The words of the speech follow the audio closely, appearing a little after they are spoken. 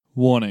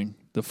Warning,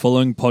 the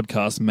following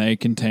podcast may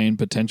contain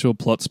potential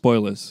plot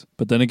spoilers,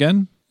 but then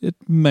again, it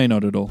may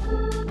not at all.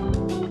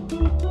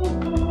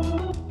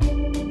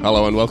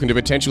 Hello and welcome to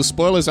Potential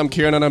Spoilers. I'm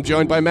Kieran and I'm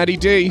joined by Matty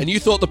D. And you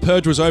thought the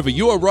purge was over.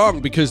 You are wrong,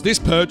 because this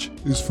purge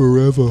is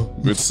forever.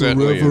 It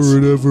certainly forever is.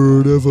 and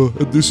ever and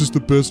ever. And this is the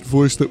best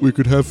voice that we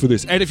could have for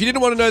this. And if you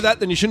didn't want to know that,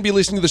 then you shouldn't be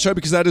listening to the show,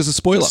 because that is a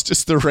spoiler. It's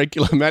just the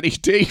regular Matty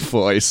D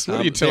voice.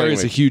 What are you telling me? There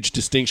is a huge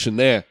distinction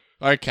there.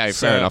 Okay,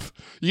 fair enough.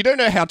 You don't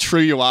know how true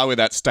you are with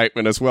that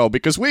statement as well,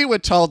 because we were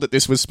told that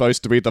this was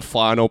supposed to be the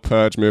final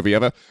Purge movie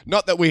ever.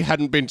 Not that we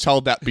hadn't been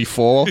told that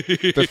before.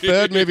 The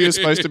third movie was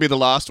supposed to be the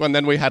last one,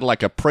 then we had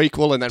like a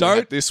prequel, and then we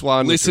had this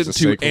one. Listen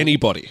to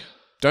anybody.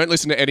 Don't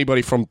listen to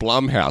anybody from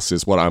Blumhouse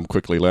is what I'm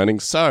quickly learning.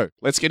 So,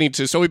 let's get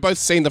into... So, we've both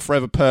seen the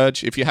Forever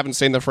Purge. If you haven't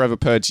seen the Forever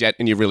Purge yet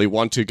and you really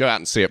want to, go out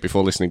and see it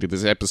before listening to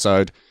this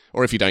episode.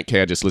 Or if you don't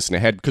care, just listen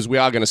ahead, because we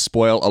are going to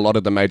spoil a lot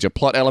of the major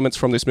plot elements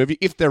from this movie.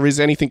 If there is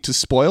anything to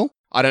spoil,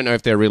 I don't know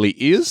if there really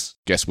is.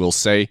 Guess we'll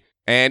see.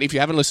 And if you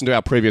haven't listened to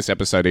our previous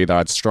episode either,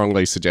 I'd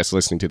strongly suggest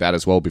listening to that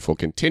as well before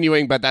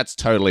continuing, but that's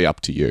totally up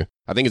to you.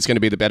 I think it's going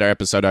to be the better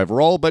episode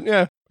overall, but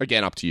yeah,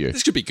 again, up to you.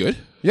 This could be good.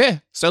 Yeah.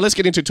 So let's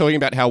get into talking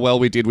about how well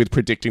we did with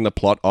predicting the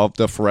plot of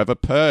the Forever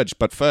Purge.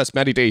 But first,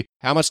 Matty D,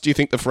 how much do you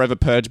think the Forever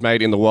Purge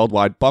made in the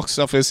worldwide box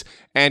office?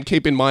 And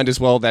keep in mind as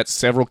well that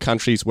several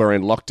countries were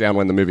in lockdown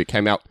when the movie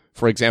came out.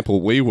 For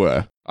example, we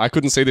were. I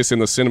couldn't see this in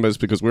the cinemas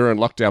because we were in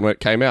lockdown when it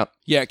came out.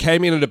 Yeah, it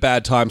came in at a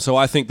bad time, so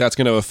I think that's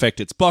going to affect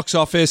its box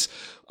office.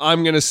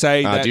 I'm going to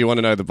say that... Do you want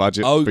to know the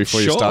budget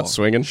before you start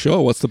swinging?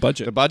 Sure, what's the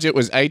budget? The budget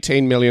was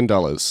 $18 million.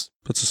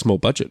 That's a small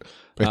budget.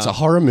 It's a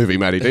horror movie,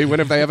 Matty D. When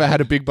have they ever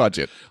had a big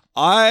budget?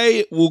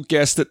 I will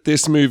guess that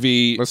this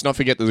movie... Let's not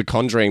forget that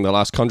the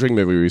last Conjuring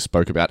movie we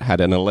spoke about, had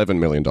an $11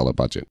 million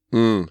budget.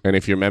 And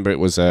if you remember, it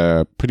was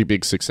a pretty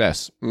big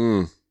success.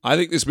 I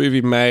think this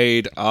movie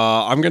made,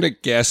 I'm going to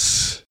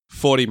guess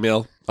 40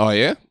 mil. Oh,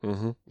 yeah?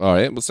 Mm-hmm. Oh,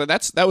 yeah? Well, so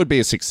that would be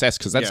a success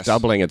because that's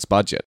doubling its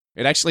budget.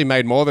 It actually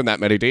made more than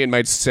that, Matty D. It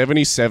made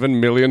 $77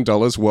 million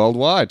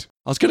worldwide.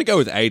 I was going to go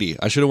with 80.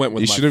 I should have went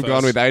with You should have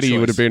gone with 80. Choice. You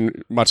would have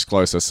been much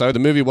closer. So the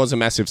movie was a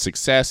massive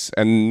success.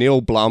 And Neil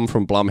Blum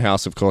from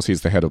Blumhouse, of course,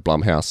 he's the head of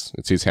Blumhouse.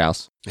 It's his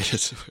house.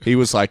 He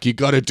was like, you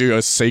got to do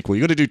a sequel.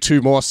 You got to do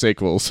 2 more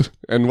sequels.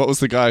 And what was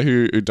the guy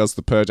who does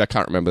The Purge? I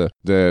can't remember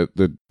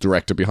the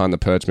director behind the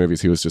Purge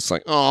movies. He was just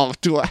like, oh,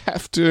 do I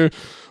have to?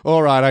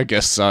 All right, I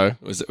guess so.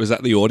 Was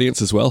that the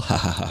audience as well?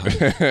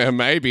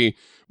 Maybe.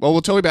 Well,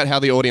 we'll talk about how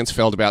the audience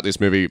felt about this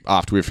movie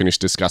after we finish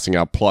discussing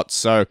our plot.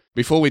 So,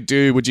 before we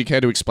do, would you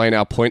care to explain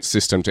our point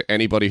system to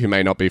anybody who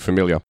may not be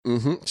familiar?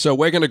 So,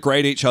 we're going to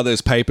grade each other's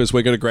papers.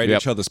 We're going to grade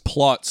each other's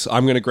plots.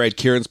 I'm going to grade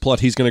Kieran's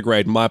plot. He's going to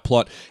grade my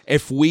plot.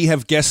 If we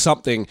have guessed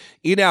something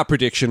in our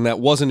prediction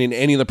that wasn't in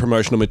any of the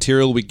promotional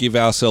material, we give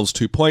ourselves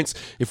 2 points.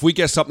 If we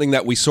guess something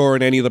that we saw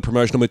in any of the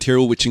promotional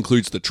material, which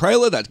includes the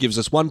trailer, that gives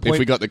us 1 point. If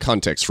we got the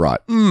context right.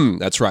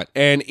 That's right.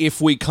 And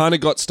if we kind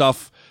of got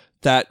stuff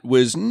that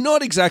was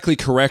not exactly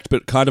correct,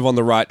 but kind of on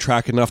the right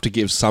track enough to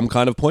give some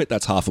kind of point,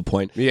 that's half a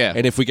point. Yeah.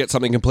 And if we get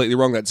something completely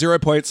wrong, that's 0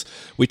 points.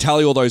 We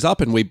tally all those up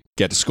and we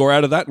get a score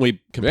out of that and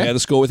we compare the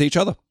score with each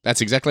other.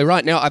 That's exactly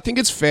right. Now, I think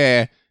it's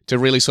fair to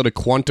really sort of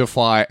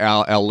quantify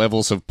our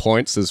levels of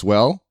points as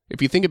well. If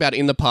you think about it,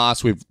 in the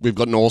past, we've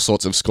gotten all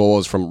sorts of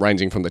scores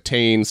ranging from the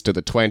teens to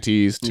the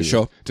 20s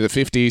to the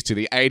 50s to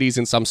the 80s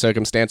in some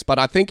circumstance. But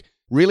I think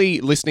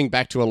really listening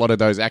back to a lot of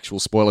those actual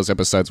spoilers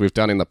episodes we've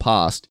done in the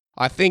past,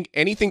 I think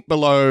anything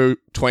below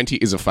 20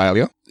 is a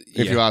failure,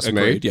 if you ask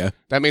me. Yeah.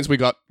 That means we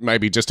got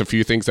maybe just a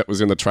few things that was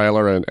in the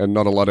trailer and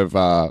not a lot of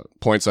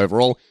points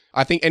overall.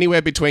 I think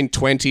anywhere between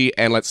 20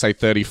 and, let's say,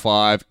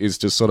 35 is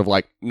just sort of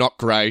like not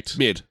great.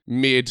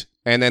 Mid.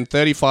 And then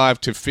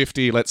 35 to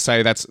 50, let's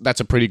say that's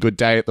a pretty good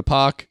day at the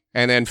park.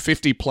 And then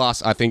 50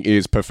 plus, I think,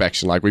 is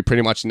perfection. Like, we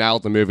pretty much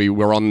nailed the movie.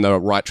 We're on the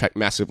right track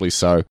massively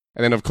so.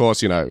 And then, of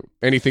course,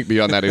 anything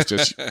beyond that is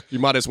just, you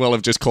might as well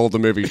have just called the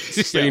movie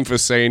scene for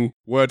scene,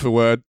 word for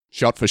word,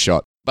 shot for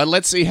shot. But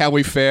let's see how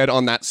we fared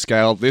on that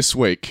scale this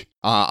week.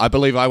 I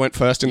believe I went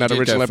first in that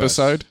original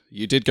episode.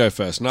 You did go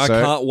first. And I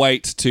can't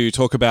wait to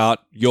talk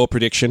about your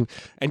prediction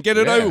and get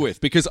it over with,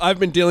 because I've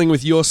been dealing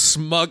with your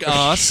smug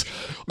ass.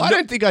 I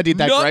don't think I did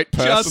that great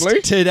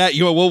personally. Just today.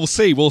 We'll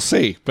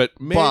see. But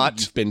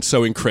you've been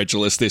so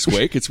incredulous this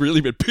week. It's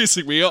really been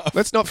pissing me off.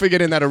 Let's not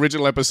forget, in that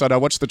original episode, I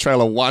watched the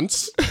trailer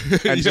once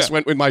and just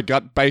went with my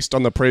gut based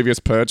on the previous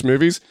Purge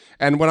movies.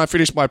 And when I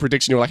finished my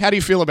prediction, you were like, how do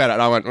you feel about it?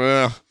 And I went,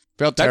 ugh.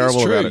 Felt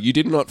terrible about it. You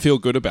did not feel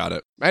good about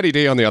it. Matty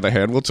D, on the other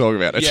hand, we'll talk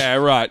about it. Yeah,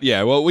 right.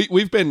 Yeah. Well,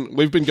 we've been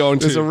going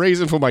to... There's a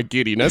reason for my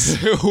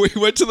giddiness. We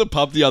went to the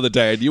pub the other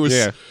day and you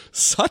were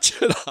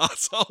such an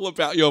asshole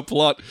about your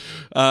plot.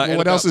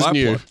 What else is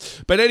new?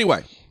 Plot. But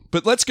anyway,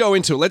 let's go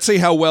into it. Let's see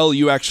how well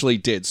you actually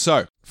did.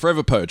 So,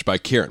 Forever Purge by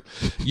Kieran.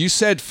 You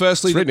said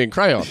firstly... It's written in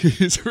crayon.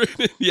 It's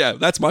written, yeah,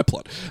 that's my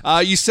plot.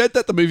 You said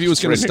that the movie was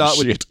going to start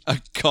with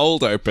a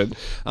cold open.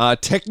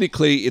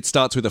 Technically, it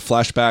starts with a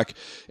flashback.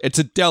 It's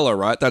Adela,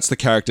 right? That's the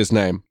character's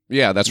name.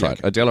 Yeah, that's right.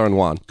 Adela and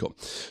Juan. Cool.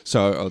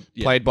 So,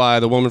 played by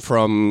the woman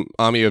from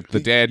Army of the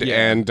Dead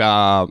and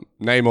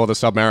Namor the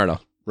Submariner.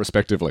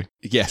 respectively.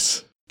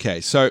 Yes. Okay,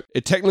 so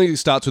it technically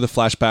starts with a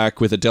flashback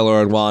with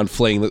Adela and Juan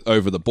fleeing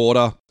over the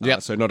border.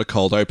 Yep. So not a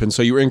cold open.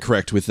 So you were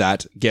incorrect with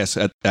that guess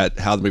at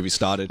how the movie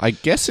started. I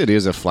guess it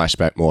is a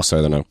flashback more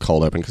so than a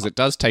cold open because it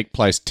does take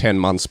place 10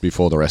 months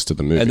before the rest of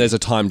the movie. And there's a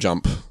time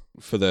jump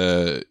for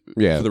the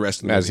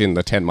rest of the as movie. in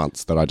the 10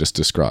 months that I just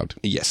described.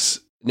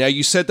 Yes. Now,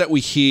 you said that we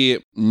hear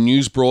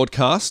news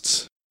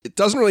broadcasts. It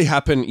doesn't really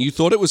happen. You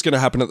thought it was going to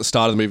happen at the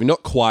start of the movie.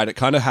 Not quite. It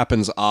kind of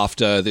happens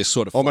after this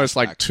sort of Almost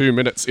flashback. like 2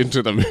 minutes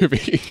into the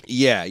movie.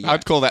 Yeah.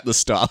 I'd call that the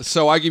start.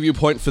 So I give you a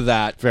point for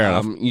that. Fair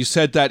enough. You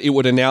said that it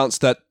would announce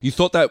that you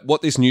thought that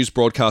what this news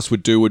broadcast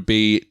would do would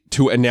be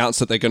to announce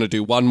that they're going to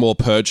do one more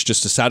purge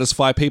just to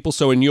satisfy people.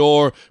 So in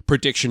your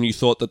prediction, you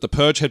thought that the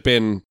purge had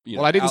been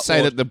Well, I didn't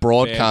say that the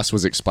broadcast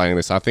was explaining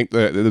this. I think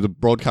the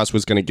broadcast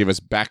was going to give us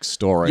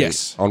backstory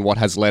Yes. on what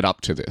has led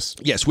up to this.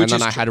 Yes, which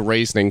and then is I had a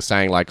reasoning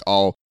saying like,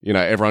 oh,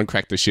 everyone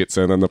cracked the shits,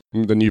 and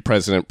then the new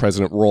President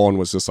Ron,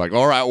 was just like,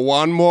 all right,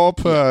 one more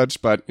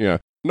purge, but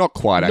not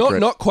quite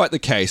accurate. Not quite the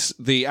case.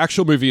 The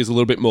actual movie is a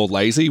little bit more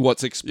lazy.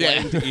 What's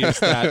explained is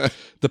that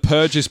the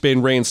purge has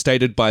been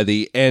reinstated by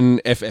the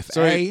NFFA.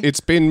 So it's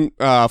been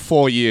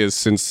 4 years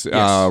since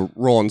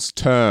Ron's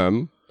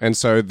term, and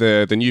so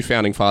the new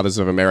founding fathers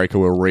of America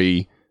were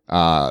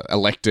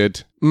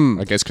elected,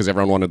 I guess, because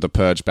everyone wanted the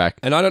purge back.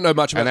 And I don't know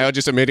much about And they were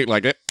just immediately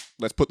like,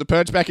 let's put the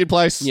purge back in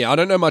place. Yeah, I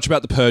don't know much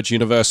about the Purge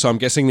universe, so I'm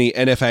guessing the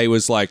NFA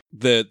was like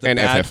the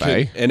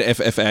NFFA.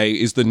 NFFA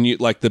is the new,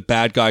 like the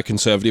bad guy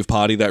conservative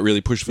party that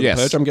really pushed for Yes.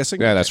 the Purge, I'm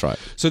guessing? Yeah, that's right.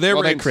 So they're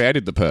they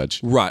created the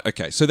purge. Right,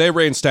 okay. So they're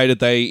reinstated,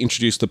 they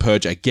introduced the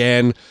Purge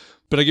again.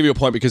 But I give you a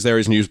point because there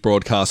is news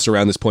broadcasts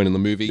around this point in the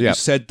movie. You Yep.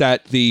 said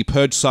that the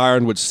Purge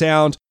siren would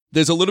sound.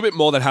 There's a little bit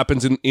more that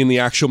happens in the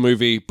actual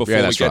movie before we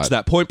that's get right. to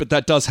that point, but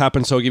that does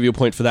happen, so I'll give you a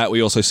point for that.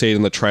 We also see it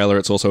in the trailer.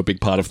 It's also a big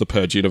part of the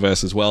Purge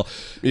universe as well.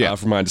 Yeah.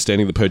 From my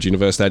understanding, the Purge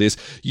universe, that is.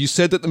 You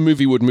said that the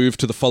movie would move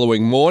to the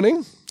following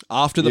morning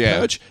after the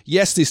Purge.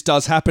 Yes, this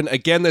does happen.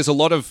 Again, there's a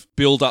lot of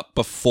build-up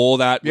before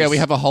that. Yeah, we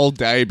have a whole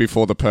day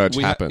before the purge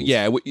happens.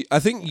 I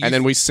think... And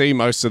then we see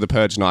most of the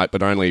purge night,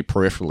 but only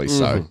peripherally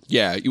so.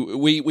 Yeah,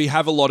 we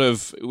have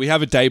we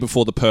have a day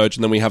before the Purge,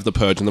 and then we have the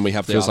Purge, and then we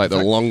have the Feels like the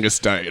after.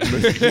 longest day in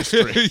movie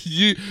history.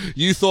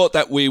 You thought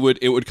that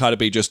it would kind of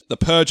be just the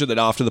Purge and then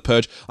after the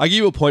Purge. I give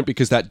you a point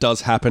because that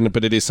does happen,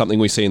 but it is something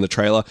we see in the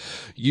trailer.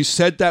 You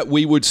said that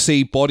we would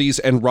see bodies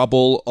and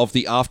rubble of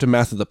the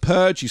aftermath of the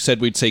Purge. You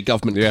said we'd see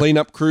government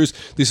cleanup crews.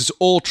 This is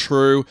all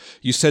true.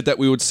 You said that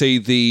we would see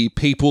the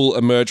people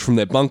emerge from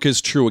their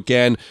bunkers. True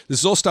again. This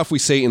is all stuff we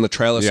see in the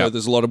trailer, so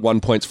there's a lot of 1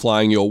 points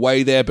flying your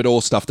way there, but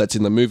all stuff that's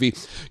in the movie.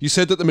 You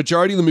said that the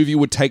majority of the movie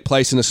would take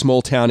place in a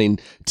small town in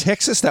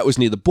Texas that was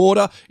near the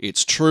border.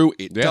 It's true.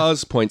 It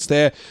does. Points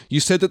there. You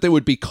said that there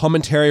would be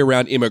commentary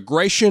around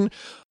immigration.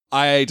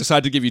 I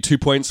decided to give you 2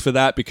 points for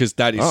that because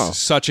that is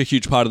such a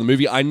huge part of the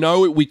movie. I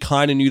know we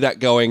kind of knew that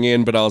going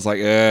in, but I was like,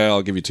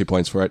 I'll give you 2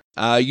 points for it.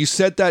 You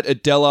said that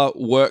Adela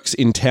works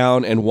in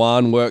town and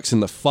Juan works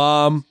in the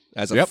farm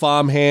as a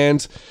farm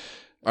hand.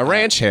 A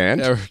ranch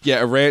hand?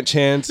 A ranch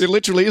hand. It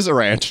literally is a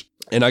ranch.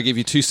 And I give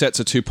you 2 sets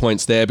of 2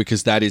 points there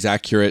because that is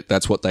accurate.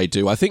 That's what they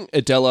do. I think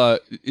Adela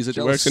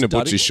works in a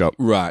butcher's shop.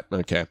 Right,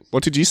 okay.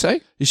 What did you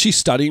say? Is she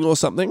studying or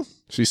something?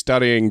 She's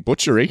studying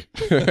butchery.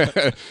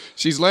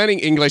 She's learning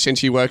English and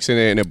she works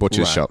in a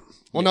butcher's shop.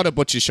 Well, not a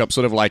butcher's shop,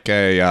 sort of like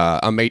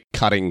a meat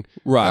cutting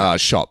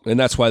shop. And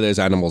that's why there's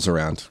animals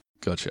around.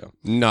 Gotcha.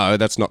 No,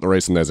 that's not the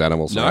reason there's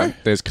animals around.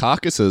 There's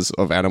carcasses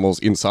of animals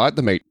inside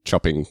the meat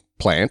chopping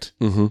plant.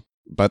 Mm-hmm.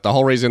 But the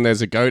whole reason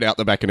there's a goat out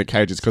the back in a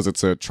cage is because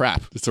it's a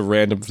trap. It's a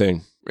random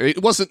thing.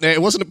 It wasn't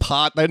a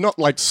part. They're not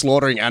like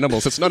slaughtering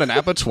animals. It's not an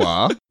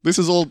abattoir. This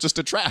is all just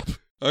a trap.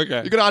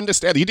 Okay. You got to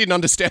understand. You didn't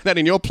understand that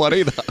in your plot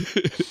either.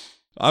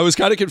 I was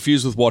kind of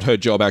confused with what her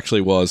job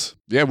actually was.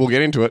 Yeah, we'll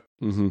get into it.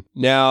 Mm-hmm.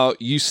 Now,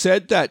 you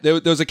said that there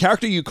was a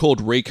character you called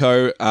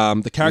Rico.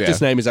 The character's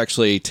name is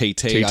actually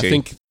TT. I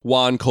think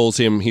Juan calls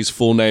him his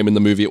full name in the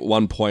movie at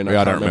one point.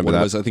 I don't remember what that.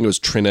 it was. I think it was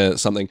Trina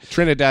something.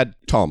 Trinidad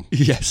Tom.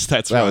 Yes,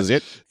 that's right. That was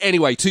it.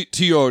 Anyway,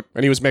 to your...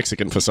 And he was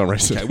Mexican for some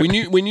reason.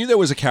 Okay, we knew there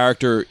was a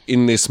character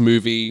in this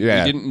movie.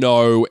 Yeah. We didn't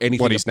know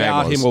anything What his name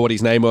about was. him or what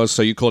his name was,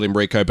 so you called him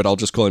Rico, but I'll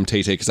just call him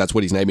TT because that's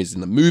what his name is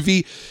in the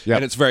movie. Yep.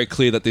 And it's very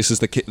clear that this is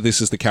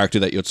the character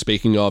that you're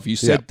speaking of. You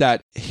said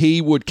that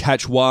he would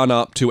catch Juan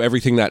up to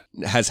everything that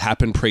has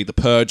happened pre the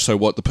Purge, so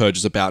what the Purge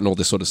is about and all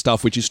this sort of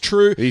stuff, which is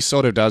true. He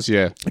sort of does,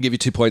 yeah. I'll give you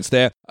 2 points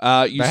there.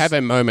 They have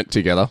a moment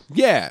together.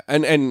 Yeah,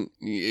 and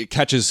it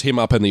catches him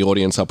up and the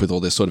audience up with all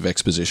this sort of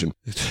exposition.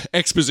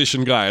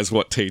 Exposition guy is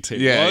what TT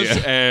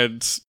was,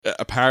 and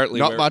apparently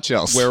Not much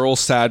else. We're all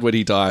sad when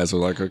he dies. We're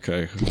like,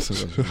 okay.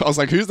 I was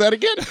like, who's that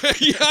again?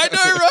 Yeah, I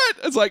know, right?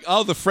 It's like,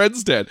 oh, the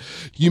friend's dead.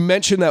 You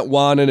mentioned that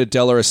Juan and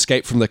Adela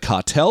escaped from the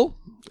cartel,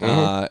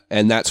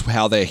 and that's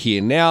how they're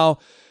here now,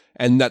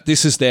 and that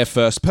this is their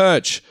first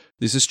purge.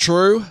 This is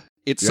true.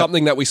 It's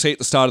something that we see at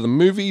the start of the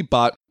movie,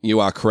 but you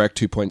are correct.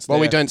 2 points there.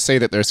 Well, we don't see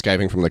that they're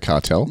escaping from the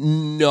cartel.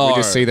 No. We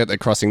just see that they're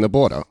crossing the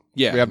border.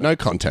 Yeah. We have no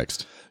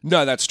context.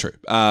 No, that's true.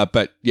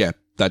 But yeah,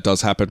 that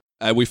does happen.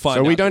 We find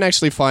So out we don't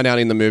actually find out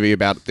in the movie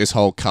about this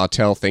whole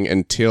cartel thing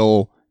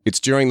until it's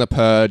during the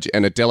purge,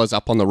 and Adela's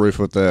up on the roof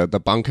of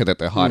the bunker that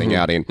they're hiding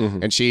out in,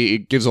 and she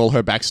gives all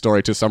her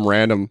backstory to some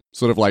random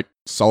sort of like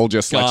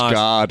soldier /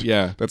 guard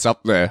that's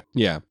up there.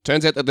 Yeah.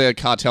 Turns out that the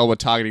cartel were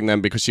targeting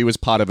them because she was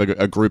part of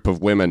a group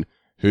of women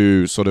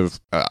who sort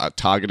of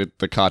targeted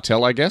the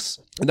cartel, I guess.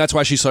 And that's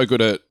why she's so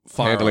good at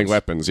Handling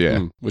weapons,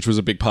 which was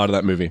a big part of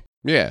that movie.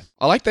 Yeah.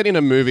 I like that in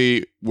a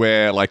movie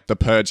where, like, the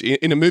Purge,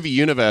 in a movie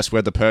universe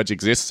where the Purge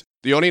exists,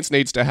 the audience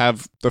needs to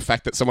have the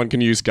fact that someone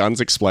can use guns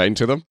explained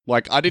to them.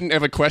 Like, I didn't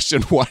ever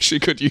question why she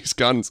could use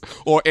guns,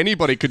 or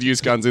anybody could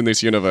use guns in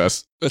this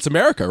universe. It's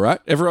America, right?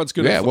 Everyone's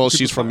good at Yeah, well,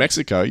 she's from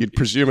Mexico. You'd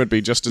presume it'd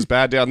be just as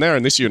bad down there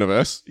in this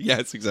universe.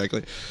 Yes,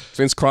 exactly.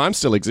 Since crime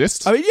still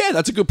exists. I mean, yeah,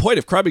 that's a good point.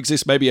 If crime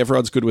exists, maybe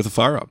everyone's good with a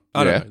firearm.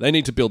 I don't Yeah. know. They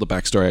need to build a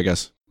backstory, I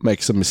guess.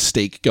 Make some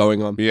mystique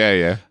going on.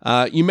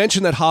 Yeah. You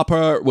mentioned that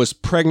Harper was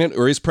pregnant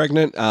or is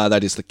pregnant.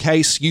 That is the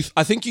case.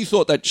 I think you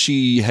thought that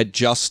she had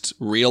just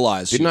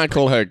realized. Didn't I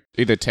call her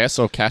either Tess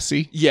or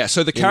Cassie? Yeah,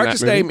 so the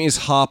character's name is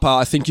Harper.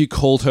 I think you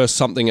called her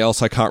something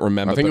else. I can't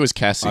remember. I think it was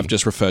Cassie. I've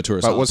just referred to her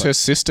as But Harper. was her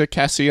sister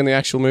Cassie in the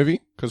actual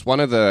movie? Because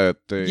one of the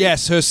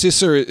Yes, her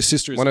sister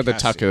is one of the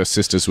Cassie. Tucker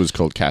sisters was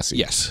called Cassie.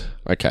 Yes.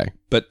 Okay.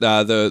 But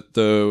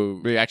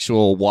the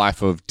actual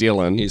wife of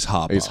Dylan is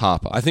Harper. Is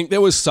Harper. I think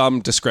there was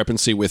some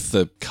discrepancy with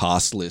the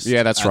cast list.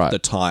 Yeah, that's right. At the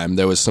time,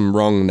 there was some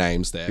wrong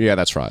names there. Yeah,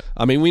 that's right.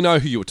 I mean, we know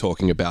who you were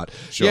talking about.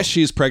 Sure. Yes,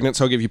 she is pregnant,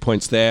 so I'll give you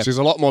points there. She's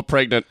a lot more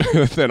pregnant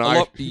than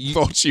I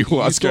thought she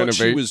was going to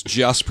be. She was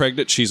just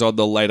pregnant. She's on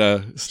the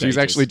later stages. She's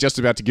actually just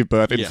about to give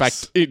birth. In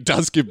fact, it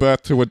does give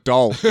birth to a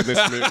doll in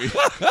this movie.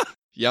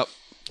 Yep.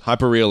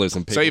 Hyperrealism,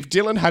 people. So if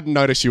Dylan hadn't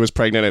noticed she was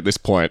pregnant at this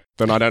point,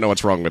 then I don't know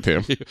what's wrong with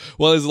him.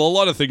 Well, there's a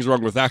lot of things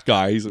wrong with that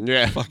guy. He's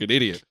a fucking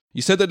idiot.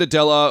 You said that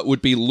Adela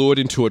would be lured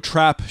into a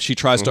trap. She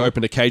tries to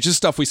open a cage. This is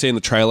stuff we see in the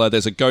trailer.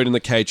 There's a goat in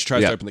the cage. She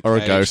tries to open the cage. Or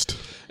a ghost.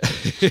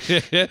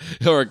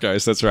 Or a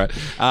ghost, that's right.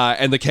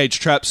 And the cage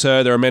traps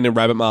her. There are men in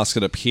rabbit masks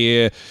that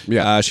appear.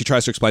 Yeah. She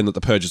tries to explain that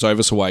the purge is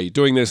over, so why are you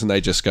doing this? And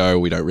they just go,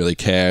 we don't really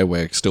care.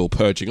 We're still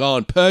purging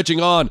on.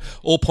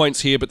 All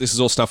points here, but this is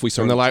all stuff we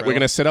saw in And the they're like, trailer. we're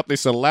going to set up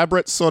this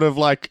elaborate sort of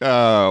like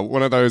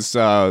one of those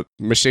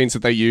machines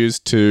that they use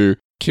to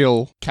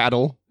kill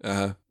cattle,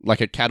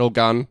 like a cattle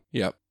gun.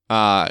 Yep.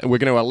 We're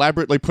going to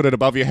elaborately put it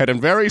above your head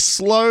and very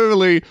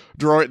slowly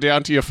draw it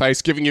down to your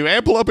face, giving you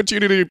ample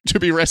opportunity to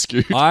be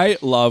rescued. I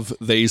love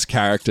these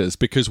characters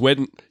because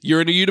when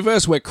you're in a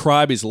universe where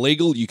crime is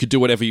legal, you could do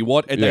whatever you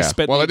want. And they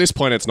spent. Well, at this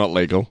point, it's not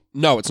legal.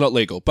 No, it's not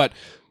legal. But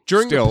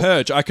during the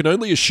purge, I can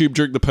only assume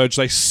during the purge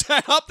they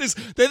set up this.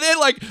 They're there,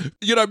 like,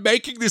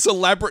 making this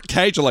elaborate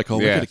cage. They're like, we're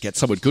going to get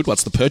someone good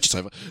once the purge is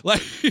over.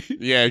 Like,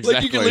 yeah, exactly.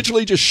 Like you can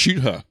literally just shoot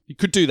her. You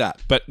could do that,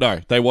 but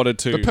no, they wanted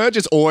to. The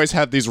purges always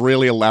have these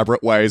really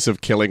elaborate ways of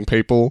killing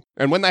people,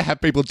 and when they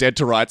have people dead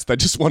to rights, they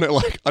just want to,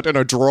 like, I don't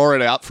know, draw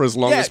it out for as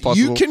long as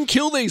possible. You can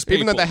kill these people,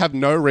 even though they have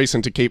no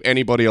reason to keep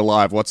anybody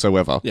alive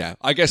whatsoever. Yeah,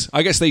 I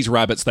guess these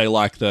rabbits, they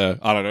like they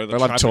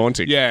like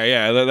taunting.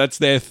 Yeah, that's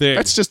their thing.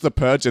 That's just the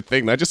purger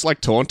thing. They just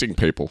like taunting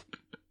people.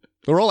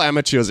 They're all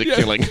amateurs at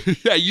killing.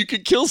 Yeah, you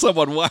can kill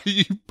someone. Why are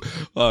you?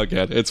 Oh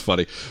god, it's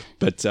funny.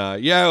 But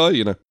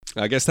well,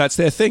 I guess that's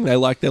their thing. They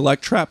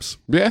like traps.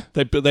 Yeah,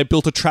 they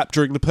built a trap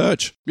during the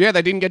purge. Yeah,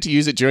 they didn't get to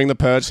use it during the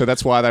purge, so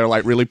that's why they were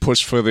like really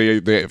pushed for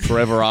the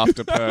forever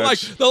after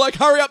purge. They're like,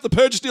 hurry up, the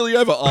purge is nearly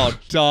over. Oh,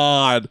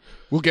 darn.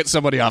 We'll get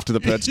somebody after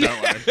the purge.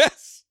 Don't worry.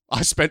 Yes.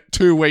 I spent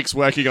 2 weeks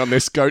working on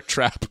this goat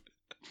trap.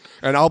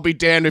 And I'll be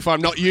damned if I'm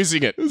not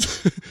using it.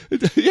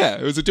 Yeah,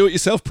 it was a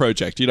do-it-yourself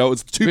project. It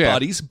was two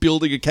buddies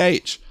building a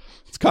cage.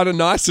 It's kind of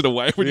nice in a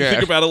way when you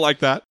think about it like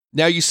that.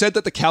 Now, you said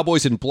that the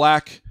cowboys in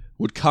black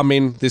would come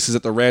in, this is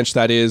at the ranch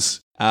that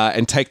is,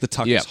 and take the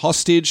Tuckers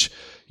hostage.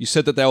 You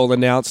said that they will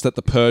announce that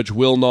the purge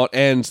will not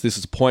end. This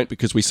is a point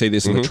because we see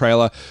this in the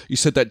trailer. You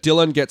said that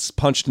Dylan gets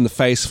punched in the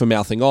face for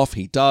mouthing off.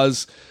 He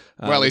does.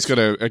 Well, he's got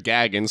a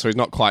gag in, so he's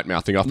not quite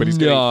mouthing off, but he's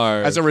getting,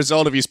 as a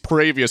result of his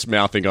previous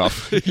mouthing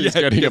off, he's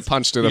getting a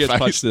punch to the face.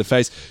 Punched to the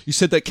face. You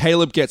said that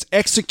Caleb gets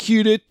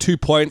executed, 2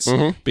 points,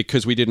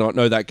 because we did not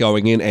know that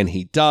going in, and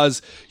he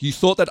does. You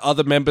thought that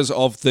other members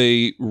of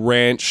the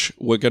ranch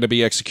were going to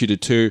be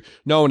executed too.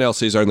 No one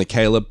else is, only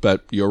Caleb,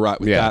 but you're right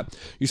with that.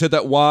 You said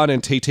that Juan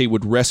and TT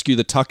would rescue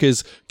the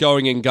Tuckers,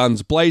 going in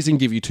guns blazing,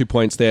 give you 2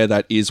 points there.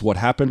 That is what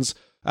happens.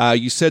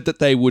 You said that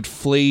they would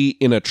flee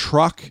in a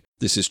truck.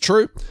 This is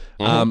true.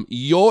 In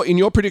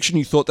your prediction,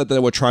 you thought that they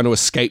were trying to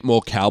escape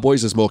more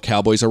cowboys as more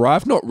cowboys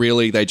arrive. Not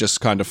really. They just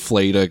kind of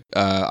flee to.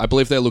 I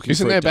believe they're looking.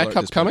 Isn't for there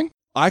backup coming?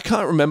 I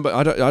can't remember.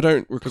 I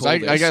don't recall.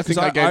 I think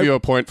I gave you a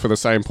point for the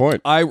same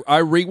point. I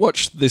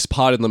rewatched this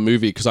part in the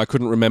movie because I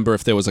couldn't remember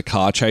if there was a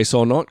car chase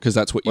or not. Because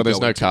that's what. Well, there's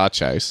no car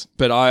chase.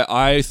 But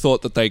I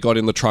thought that they got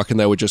in the truck and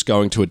they were just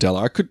going to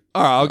Adela.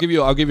 All right, I'll give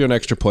you an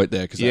extra point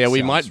there. Yeah,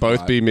 we might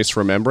both be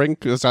misremembering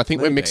because I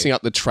think we're mixing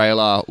up the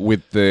trailer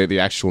with the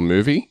actual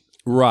movie.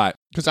 Right.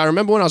 Because I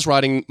remember when I was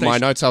writing my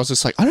notes, I was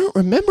just like, I don't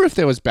remember if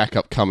there was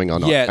backup coming or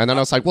not. Yeah, and then I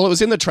was like, well, it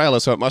was in the trailer,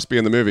 so it must be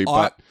in the movie.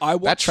 But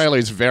that trailer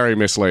is very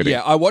misleading.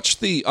 Yeah, I watched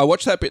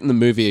that bit in the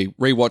movie,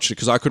 rewatched it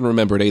because I couldn't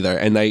remember it either.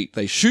 And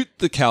they shoot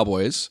the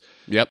cowboys.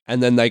 Yep.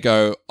 And then they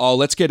go, oh,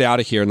 let's get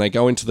out of here. And they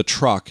go into the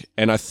truck.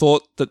 And I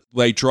thought that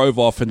they drove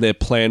off and their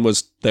plan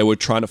was they were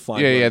trying to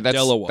find where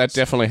Adela was. That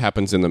definitely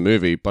happens in the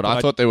movie. But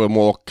I thought there were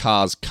more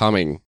cars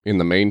coming in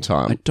the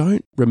meantime. I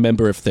don't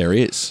remember if there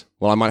is.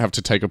 Well, I might have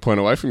to take a point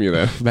away from you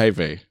there.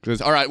 Maybe.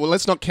 All right, well,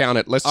 let's not count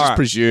it. Let's just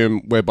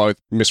presume we're both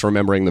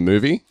misremembering the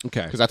movie.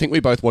 Okay. Because I think we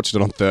both watched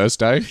it on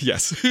Thursday.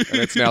 Yes. And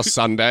it's now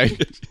Sunday.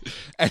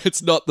 And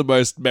it's not the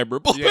most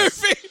memorable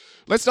movie.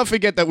 Let's not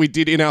forget that we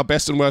did, in our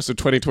best and worst of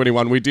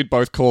 2021, we did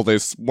both call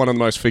this one of the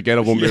most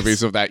forgettable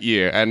movies of that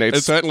year. And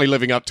it's certainly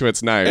living up to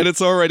its name. And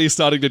it's already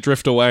starting to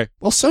drift away.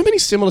 Well, so many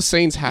similar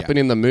scenes happen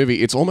in the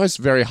movie. It's almost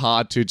very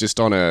hard to just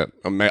on a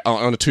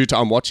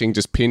two-time watching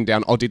just pin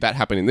down, oh, did that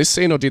happen in this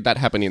scene or did that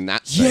happen in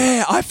that scene?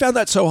 Yeah, I found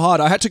that so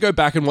hard. I had to go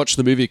back and watch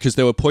the movie because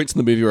there were points in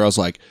the movie where I was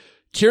like,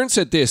 Kieran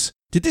said this.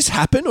 Did this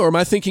happen or am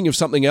I thinking of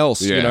something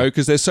else? Yeah. You know,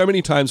 because there's so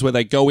many times where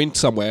they go in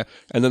somewhere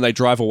and then they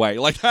drive away.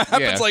 Like that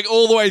happens like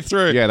all the way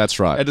through. Yeah, that's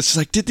right. And it's just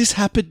like, did this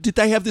happen? Did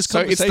they have this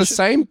conversation? So it's the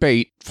same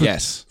beat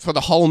for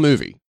the whole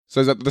movie.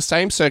 So that the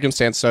same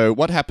circumstance. So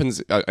what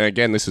happens,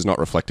 again, this is not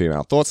reflecting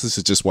our thoughts. This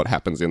is just what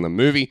happens in the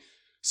movie.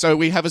 So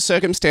we have a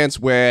circumstance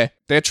where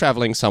they're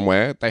traveling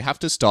somewhere. They have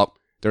to stop.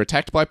 They're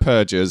attacked by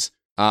purges.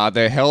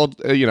 They're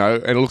held, and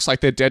it looks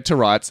like they're dead to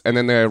rights. And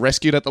then they're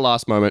rescued at the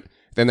last moment.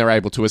 Then they're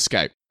able to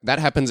escape. That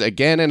happens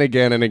again and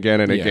again and again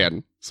and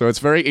again. So it's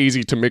very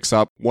easy to mix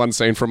up one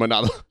scene from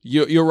another.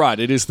 You're right.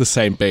 It is the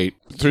same beat.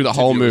 Through the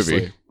whole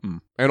movie.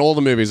 And all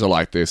the movies are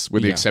like this,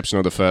 with the exception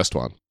of the first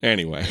one.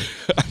 Anyway.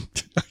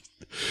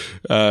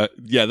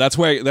 That's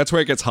where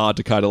it gets hard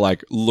to kind of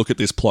like look at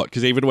this plot.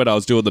 Because even when I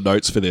was doing the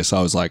notes for this,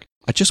 I was like,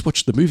 I just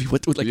watched the movie.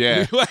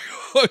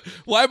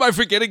 Why am I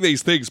forgetting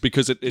these things?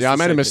 Because I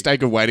made a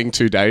mistake of waiting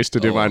 2 days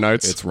to do my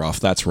notes. It's rough.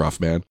 That's rough,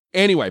 man.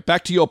 Anyway,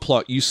 back to your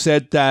plot. You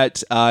said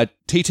that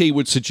TT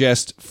would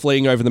suggest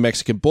fleeing over the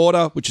Mexican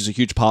border, which is a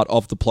huge part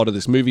of the plot of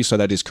this movie, so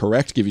that is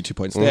correct. Give you 2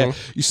 points there.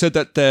 You said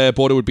that the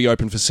border would be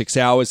open for 6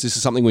 hours. This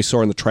is something we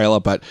saw in the trailer,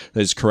 but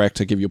that is correct.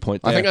 I give you a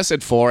point there. I think I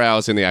said 4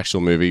 hours in the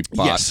actual movie,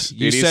 but yes,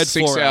 you it said is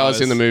 6 hours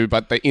in the movie,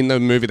 but in the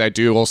movie they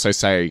do also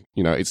say,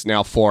 it's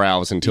now 4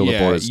 hours until the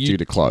border is due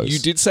to close. You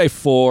did say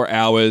 4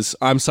 hours.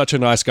 I'm such a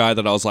nice guy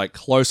that I was like,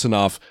 close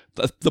enough.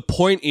 The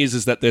point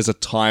is that there's a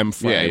time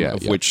frame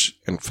of which,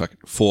 and fuck,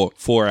 4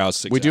 hours,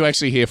 6 hours. We do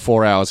actually hear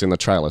 4 hours in the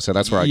trailer, so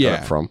that's where I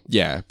got it from.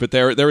 Yeah, but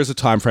there is a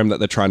time frame that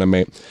they're trying to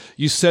meet.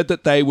 You said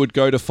that they would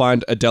go to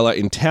find Adela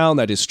in town.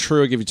 That is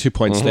true. I'll give you 2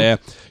 points there.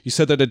 You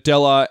said that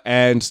Adela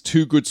and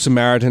 2 Good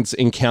Samaritans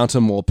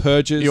encounter more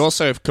purges. You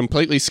also have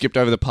completely skipped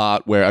over the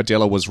part where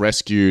Adela was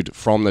rescued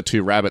from the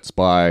 2 rabbits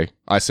by,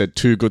 I said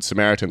 2 Good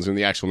Samaritans. In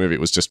the actual movie,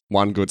 it was just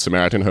 1 Good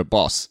Samaritan, her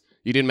boss.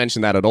 You didn't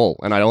mention that at all,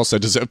 and I also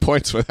deserve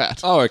points for that.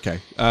 Oh,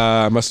 okay.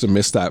 I must have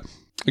missed that.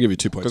 I'll give you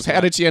 2 points. Because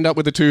how did she end up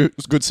with the 2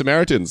 Good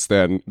Samaritans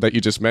then that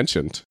you just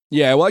mentioned?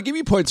 Yeah, well, I give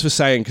you points for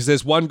saying, because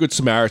there's 1 Good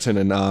Samaritan,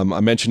 and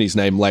I mention his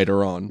name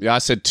later on. Yeah, I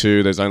said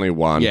 2. There's only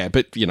 1. Yeah,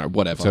 but,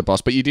 whatever. So,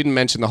 boss. But you didn't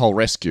mention the whole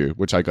rescue,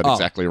 which I got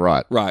exactly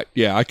right. Right,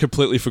 yeah, I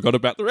completely forgot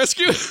about the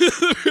rescue.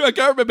 I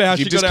can't remember how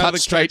she got out of the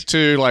straight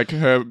to,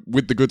 her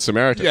with the Good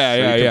Samaritan.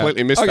 Yeah, you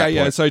completely missed that point. Okay,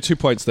 yeah, so 2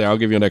 points there. I'll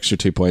give you an extra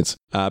 2 points.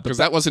 Because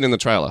that wasn't in the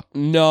trailer.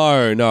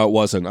 No, it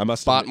wasn't.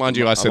 But mind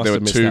you, I said there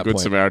were 2 Good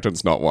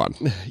Samaritans, not 1.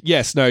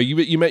 Yes, no,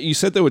 you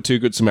said there were 2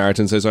 Good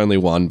Samaritans. There's only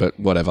 1, but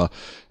whatever.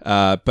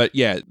 But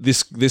yeah,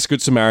 this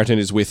Good Samaritan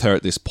is with her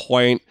at this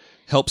point,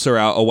 helps her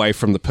out away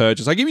from the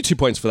purges. I give you 2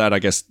 points for that, I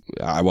guess.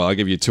 I'll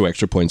give you 2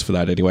 extra points for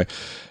that anyway.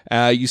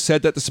 You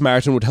said that the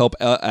Samaritan would help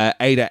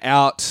Ada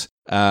out.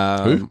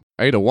 Who?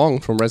 Ada Wong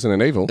from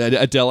Resident Evil.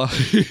 Adela.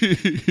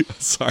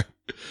 Sorry.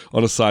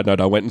 On a side note,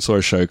 I went and saw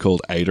a show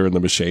called Ada and the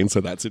Machine, so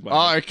that's in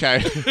my head.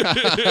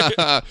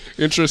 Okay.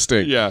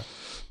 Interesting. Yeah.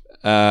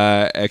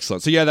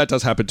 Excellent. So yeah, that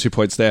does happen. 2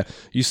 points there.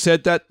 You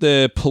said that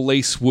the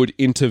police would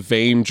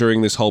intervene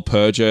during this whole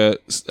purger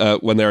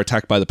when they're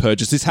attacked by the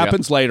purgers. This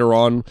happens later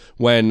on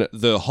when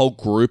the whole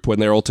group, when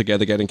they're all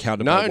together, get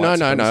encountered.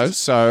 No.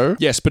 So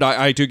yes, but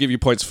I do give you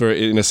points for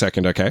it in a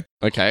second. Okay.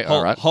 Okay.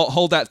 All right.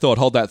 Hold that thought.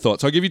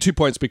 So I'll give you 2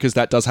 points because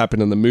that does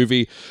happen in the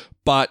movie.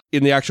 But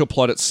in the actual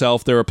plot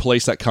itself, there are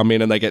police that come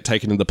in and they get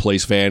taken in the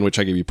police van, which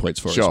I give you points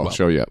for as well.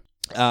 Sure, yeah.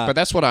 But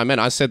that's what I meant.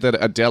 I said that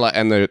Adela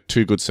and the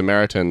 2 Good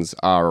Samaritans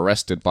are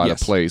arrested by the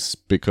police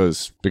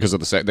because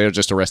of they're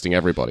just arresting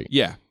everybody.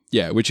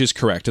 Yeah, which is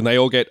correct. And they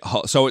all get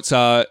so it's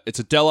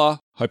Adela.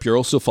 Hope you're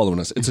all still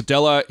following us. It's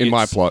Adela in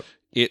my plot.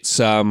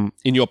 It's in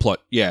your plot.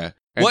 Yeah.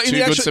 And 2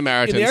 Good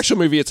Samaritans. In the actual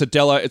movie, it's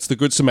Adela, it's the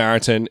Good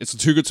Samaritan, it's the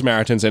 2 Good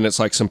Samaritans, and it's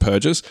like some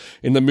purges.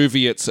 In the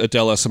movie, it's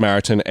Adela,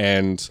 Samaritan,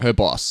 and her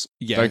boss.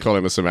 Yeah. Don't call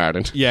him a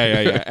Samaritan.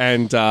 Yeah.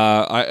 And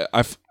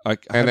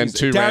and then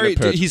 2 random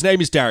purges. His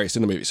name is Darius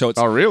in the movie. So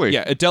it's really?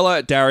 Yeah,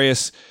 Adela,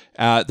 Darius.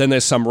 Then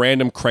there's some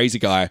random crazy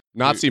guy,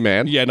 Nazi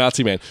man. Yeah,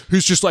 Nazi man,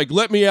 who's just like,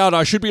 let me out.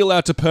 I should be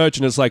allowed to purge,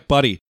 and it's like,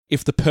 buddy.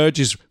 if the purge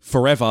is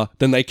forever,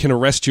 then they can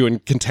arrest you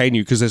and contain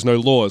you because there's no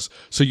laws.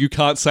 So you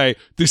can't say,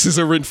 this is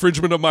an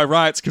infringement of my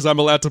rights because I'm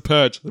allowed to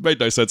purge. It made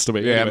no sense to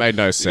me. Yeah, anyway. it made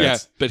no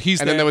sense. Yeah, but he's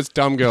And then there was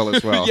Dumb Girl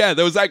as well. Yeah,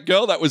 there was that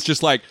girl that was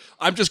just like,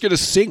 I'm just going to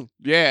sing.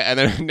 Yeah, and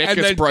then her neck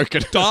gets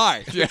broken.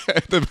 Die. Yeah,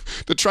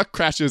 the truck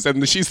crashes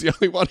and she's the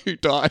only one who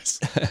dies.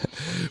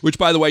 Which,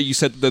 by the way, you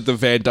said that the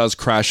van does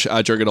crash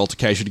during an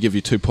altercation, to give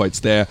you 2 points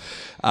there.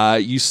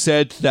 You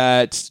said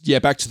that,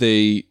 back to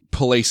the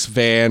police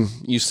van,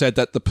 you said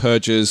that the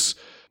purges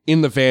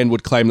in the van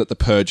would claim that the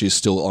purge is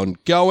still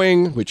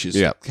ongoing, which is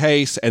the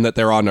case, and that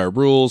there are no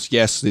rules.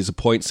 Yes, there's a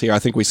points here. I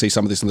think we see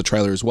some of this in the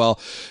trailer as well.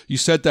 You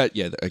said that,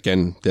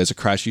 again, there's a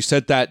crash. You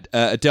said that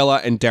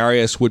Adela and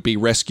Darius would be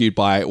rescued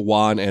by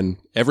Juan and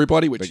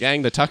everybody, The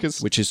gang, the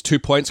Tuckers. which is 2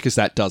 points because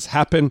that does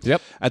happen.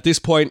 Yep. At this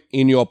point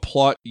in your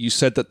plot, you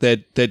said that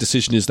their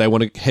decision is they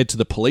want to head to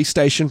the police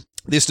station.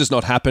 This does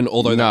not happen,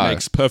 although that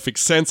makes perfect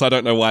sense. I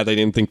don't know why they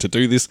didn't think to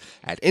do this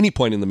at any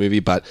point in the movie,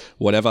 but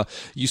whatever.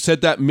 You said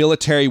that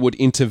military would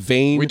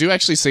intervene. We do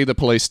actually see the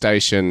police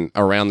station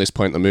around this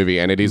point in the movie,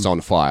 and it is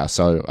on fire.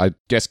 So I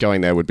guess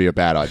going there would be a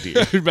bad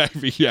idea.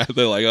 Maybe, yeah.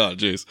 They're like, oh,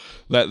 geez.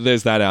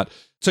 There's that out.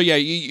 So,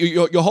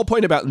 your whole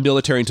point about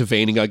military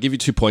intervening, I'll give you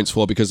 2 points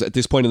for, because at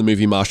this point in the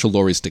movie, martial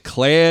law is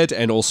declared,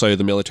 and also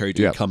the military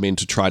do come in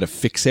to try to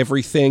fix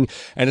everything.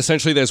 And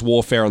essentially, there's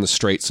warfare on the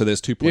streets, so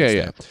there's 2 points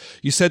there.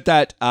 You said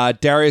that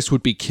Darius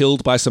would be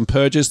killed by some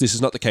purges. This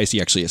is not the case. He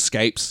actually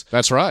escapes.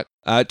 That's right.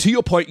 To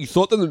your point, you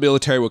thought that the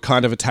military were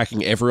kind of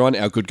attacking everyone,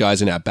 our good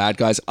guys and our bad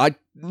guys.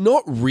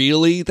 Not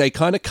really. They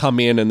kind of come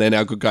in and then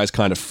our good guys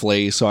kind of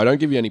flee, so I don't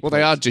give you any points. Well,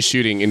 they are just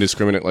shooting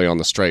indiscriminately on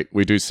the street.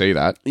 We do see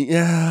that.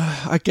 Yeah,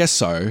 I guess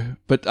so.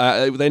 But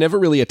they never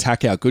really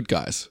attack our good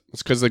guys.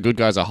 It's because the good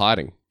guys are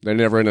hiding. They're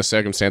never in a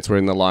circumstance where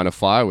in the line of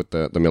fire with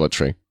the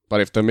military. But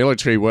if the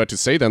military were to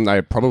see them,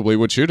 they probably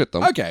would shoot at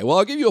them. Okay, well,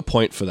 I'll give you a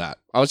point for that.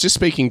 I was just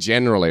speaking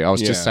generally. I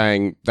was just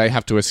saying they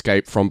have to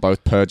escape from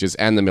both purges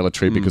and the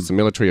military because the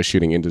military are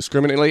shooting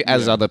indiscriminately,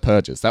 as are the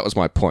purges. That was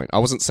my point. I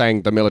wasn't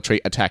saying the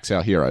military attacks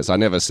our heroes. I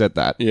never said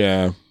that.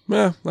 Yeah.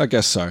 Yeah, I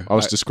guess so. I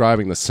was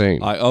describing the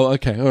scene.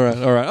 Okay. All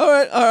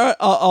right.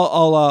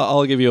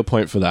 I'll give you a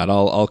point for that.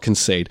 I'll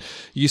concede.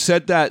 You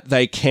said that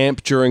they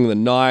camp during the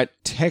night.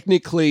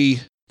 Technically,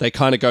 they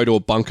kind of go to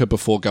a bunker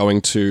before going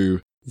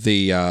to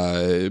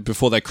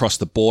before they cross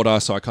the border,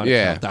 so I kind of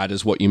felt that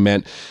as what you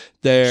meant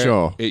there.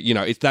 Sure.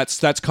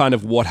 That's kind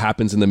of what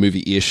happens in the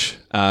movie-ish.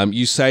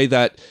 You say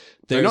that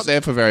they're not there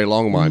for very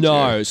long, mind you.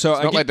 No, so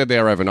it's not like they're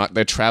there overnight.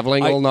 They're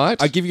traveling all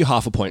night. I give you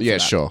half a point. Yeah, for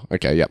that. sure.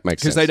 Okay, yep,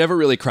 makes sense. Because they never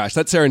really crash.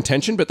 That's their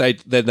intention, but they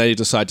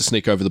decide to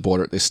sneak over the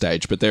border at this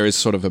stage. But there is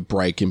sort of a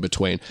break in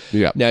between.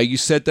 Yeah. Now you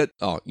said that.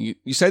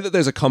 You say that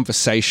there's a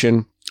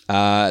conversation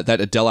that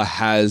Adela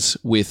has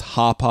with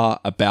Harper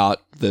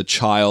about the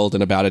child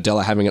and about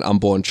Adela having an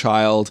unborn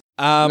child.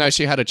 No,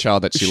 she had a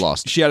child that she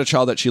lost. She had a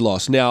child that she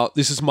lost. Now,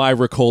 this is my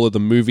recall of the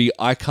movie.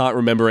 I can't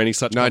remember any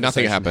such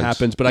nothing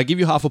happened. But I give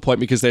you half a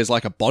point because there's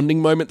like a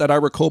bonding moment that I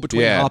recall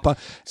between Harper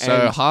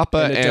and Harper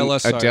and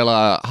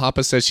Adela.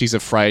 Harper says she's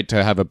afraid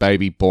to have a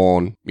baby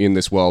born in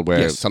this world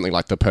where something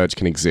like the purge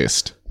can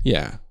exist.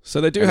 Yeah.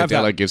 So they do and have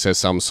Adela that. gives her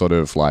some sort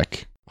of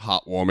like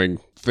heartwarming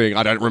thing.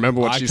 I don't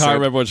remember what she said. I can't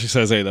remember what she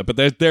says either, but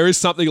there is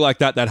something like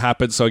that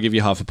happens, so I'll give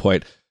you half a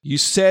point. You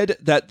said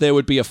that there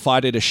would be a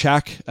fight at a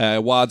shack.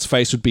 Ward's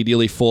face would be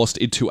nearly forced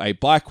into a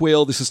bike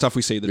wheel. This is stuff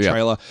we see in the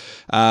trailer.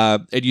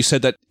 And you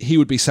said that he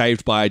would be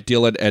saved by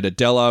Dylan and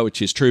Adela, which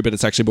is true, but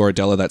it's actually more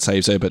Adela that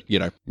saves her. But,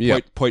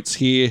 points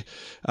here.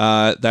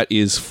 That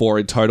is 4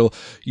 in total.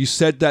 You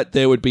said that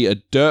there would be a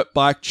dirt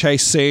bike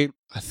chase scene.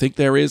 I think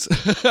there is.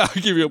 I'll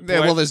give you a point. Yeah,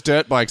 well, there's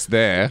dirt bikes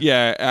there.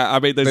 Yeah,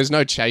 I mean, there's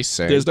no chase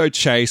scene. There's no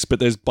chase,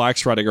 but there's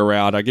bikes running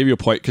around. I give you a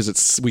point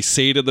because we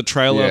see it in the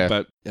trailer,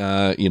 but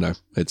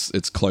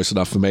it's close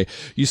enough for me.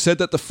 You said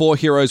that the 4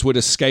 heroes would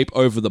escape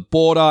over the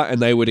border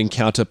and they would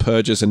encounter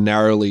purges and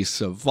narrowly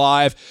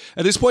survive.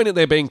 At this point,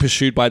 they're being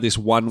pursued by this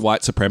one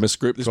white supremacist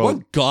group. This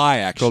one guy,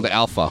 actually. Called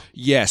Alpha.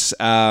 Yes,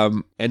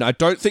 and I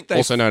don't think they...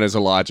 Also known as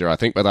Elijah, I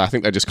think, but I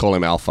think they just call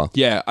him Alpha.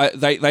 Yeah,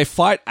 they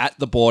fight at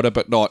the border,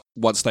 but not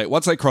once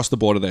they cross the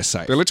border, they're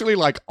safe. They're literally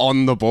like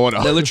on the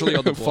border. They're literally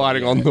on the border.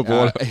 Fighting on the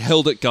border.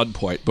 Held at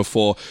gunpoint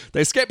before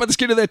they escape by the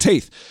skin of their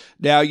teeth.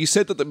 Now, you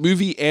said that the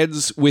movie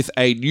ends with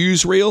a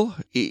newsreel.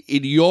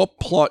 In your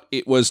plot,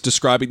 it was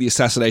describing the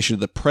assassination of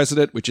the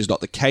president, which is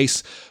not the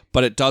case,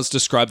 but it does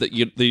describe that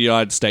the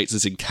United States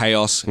is in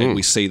chaos, and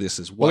we see this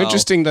as well. Well,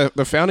 interesting,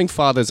 the Founding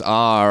Fathers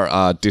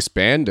are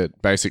disbanded,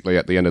 basically,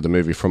 at the end of the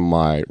movie, from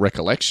my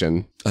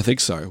recollection. I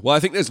think so. Well, I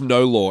think there's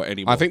no law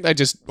anymore. I think they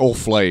just all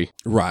flee.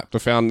 Right.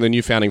 The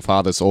new Founding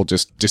Fathers all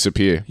just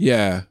disappear.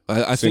 Yeah.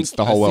 I think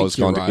the whole world has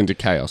gone into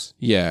chaos.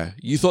 Yeah.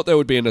 You thought there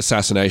would be an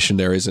assassination,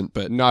 there isn't,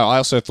 but... No, I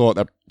also thought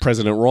that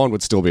President Ron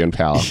would still be in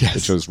power,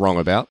 which I was wrong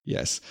about.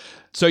 Yes.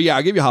 So yeah,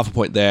 I'll give you half a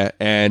point there,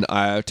 and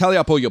I tally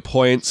up all your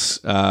points.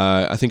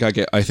 I think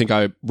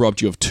I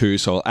robbed you of 2,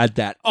 so I'll add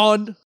that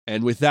on.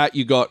 And with that,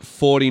 you got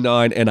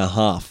 49 and a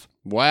half.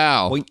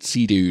 Wow.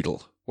 Pointsy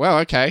doodle. Well,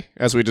 okay.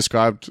 As we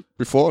described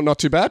before, not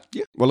too bad.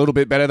 Yeah. Well, a little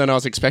bit better than I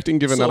was expecting,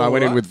 given that I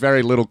went in with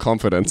very little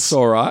confidence. It's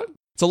all right.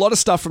 It's a lot of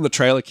stuff from the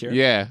trailer, Kieran.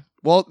 Yeah.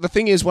 Well, the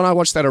thing is, when I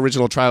watched that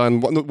original trailer,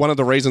 and one of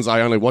the reasons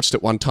I only watched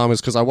it one time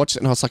is because I watched it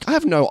and I was like, I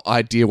have no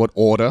idea what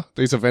order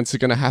these events are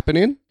going to happen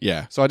in.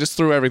 Yeah. So I just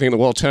threw everything in the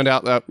wall. Turned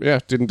out that,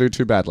 didn't do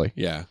too badly.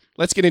 Yeah.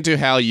 Let's get into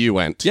how you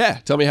went. Yeah.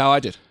 Tell me how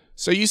I did.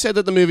 So you said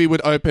that the movie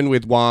would open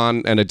with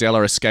Juan and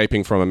Adela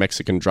escaping from a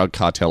Mexican drug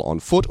cartel on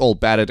foot, all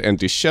battered and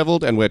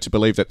disheveled, and we're to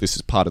believe that this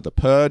is part of the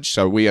purge.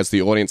 So we as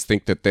the audience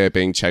think that they're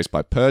being chased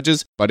by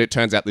purgers, but it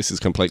turns out this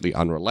is completely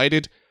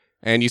unrelated.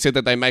 And you said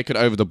that they make it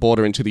over the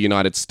border into the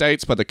United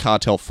States, but the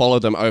cartel follow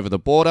them over the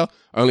border,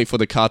 only for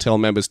the cartel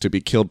members to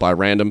be killed by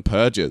random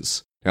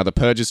purgers. Now, the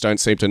purgers don't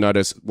seem to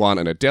notice Juan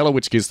and Adela,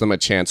 which gives them a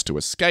chance to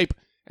escape,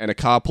 and a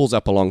car pulls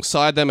up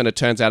alongside them, and it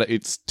turns out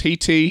it's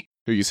TT,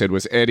 who you said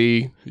was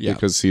Eddie,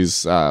 because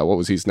his, what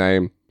was his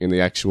name in the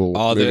actual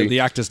movie?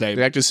 The actor's name.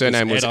 The actor's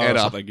surname was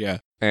Edda. Yeah.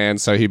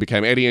 And so he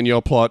became Eddie in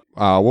your plot.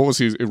 What was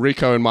his?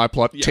 Rico in my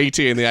plot. Yeah.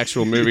 TT in the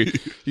actual movie.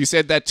 You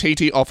said that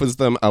TT offers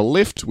them a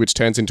lift, which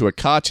turns into a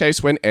car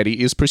chase when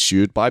Eddie is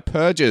pursued by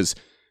purgers.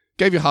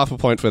 Gave you half a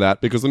point for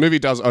that because the movie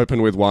does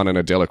open with Juan and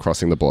Adela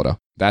crossing the border.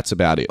 That's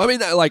about it. I mean,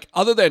 like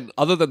other than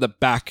the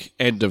back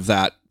end of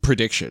that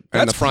prediction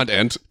and the front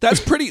end, that's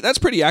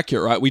pretty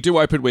accurate, right? We do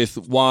open with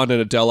Juan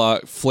and Adela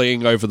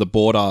fleeing over the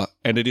border,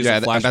 and it is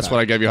a flashback. And that's what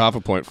I gave you half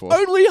a point for.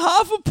 Only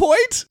half a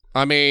point.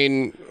 I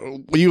mean,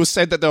 you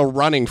said that they were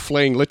running,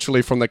 fleeing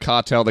literally from the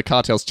cartel. The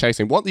cartel's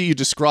chasing. What you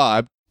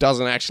described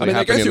doesn't actually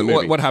happen in the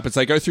movie. What happens?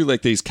 They go through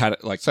like these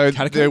catacombs.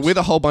 They're with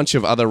a whole bunch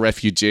of other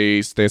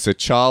refugees. There's a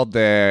child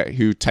there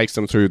who takes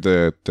them through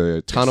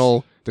the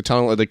tunnel. The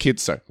tunnel of the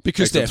kids,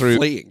 because they're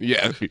fleeing.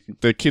 Yeah,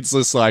 the kids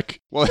just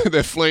like, well,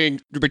 they're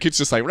fleeing. The kids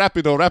just like,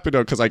 rapido,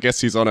 because I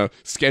guess he's on a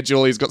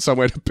schedule. He's got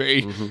somewhere to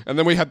be. Mm-hmm. And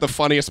then we had the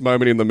funniest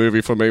moment in the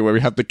movie for me where we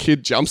have the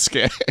kid jump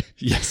scare.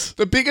 Yes.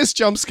 The biggest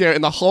jump scare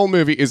in the whole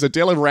movie is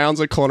Adela rounds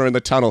a corner in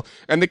the tunnel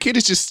and the kid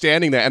is just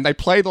standing there and they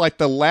play like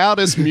the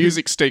loudest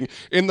music sting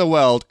in the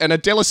world. And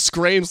Adela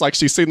screams like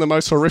she's seen the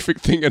most horrific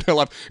thing in her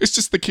life. It's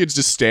just the kid's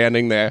just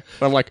standing there.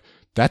 And I'm like,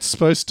 that's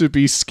supposed to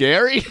be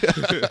scary?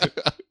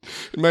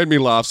 It made me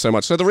laugh so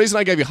much. So the reason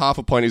I gave you half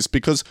a point is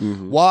because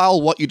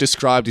while what you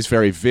described is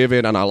very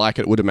vivid and I like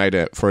it, would have made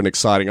it for an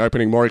exciting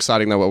opening, more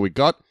exciting than what we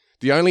got,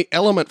 the only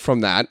element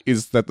from that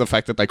is that the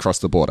fact that they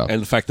crossed the border.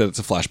 And the fact that it's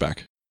a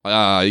flashback.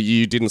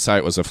 You didn't say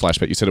it was a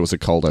flashback. You said it was a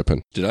cold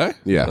open. Did I?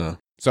 Yeah.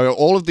 So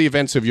all of the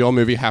events of your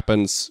movie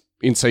happens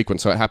in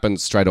sequence, so it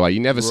happens straight away.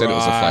 You never said it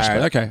was a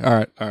flashback. Okay,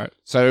 all right.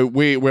 So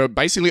we're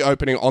basically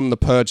opening on the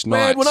Purge night.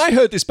 Man, when I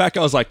heard this back,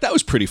 I was like, that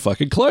was pretty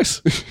fucking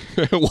close.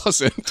 It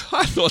wasn't.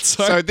 I thought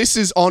so. So this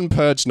is on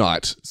Purge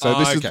night.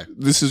 So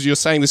this is you're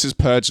saying this is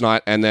Purge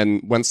night, and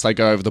then once they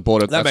go over the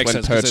border, that's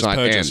when Purge night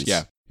ends.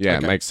 Yeah. Yeah,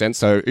 Okay. It makes sense.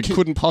 So it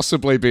couldn't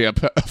possibly be a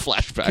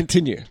flashback.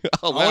 Continue.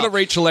 Oh, wow. I want to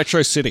reach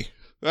Electro City.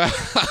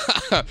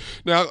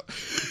 Now,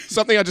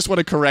 something I just want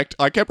to correct.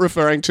 I kept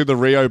referring to the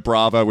Rio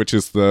Bravo, which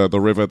is the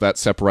river that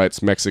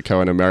separates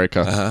Mexico and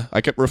America. Uh-huh. I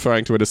kept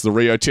referring to it as the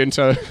Rio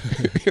Tinto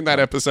in that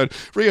episode.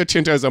 Rio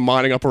Tinto is a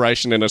mining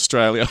operation in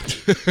Australia.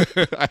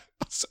 I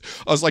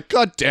was like,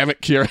 God damn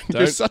it, Kieran.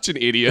 You're such an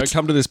idiot. Don't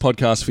come to this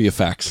podcast for your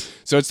facts.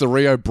 So it's the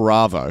Rio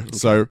Bravo. Okay.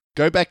 So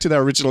go back to the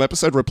original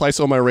episode, replace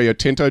all my Rio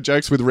Tinto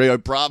jokes with Rio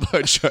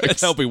Bravo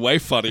jokes. That'll be way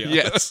funnier.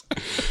 Yes.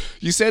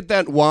 You said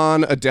that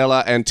Juan,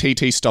 Adela, and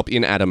TT stop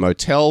in at a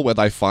motel where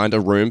they find a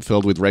room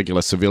filled with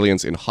regular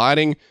civilians in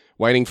hiding,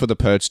 waiting for the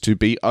purge to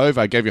be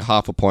over. I gave you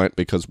half a point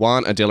because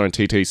Juan, Adela, and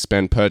TT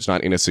spend purge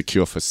night in a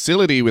secure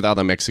facility with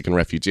other Mexican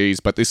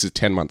refugees, but this is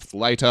 10 months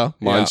later,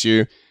 mind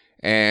you,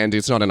 and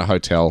it's not in a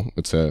hotel.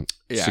 It's a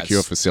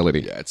secure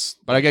facility. Yeah,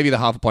 but I gave you the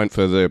half a point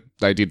for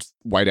they did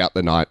wait out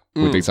the night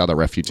with these other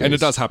refugees. And it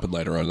does happen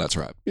later on, that's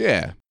right.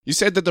 Yeah. You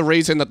said that the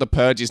reason that the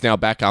purge is now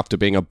back after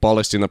being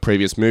abolished in the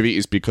previous movie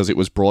is because it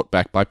was brought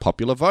back by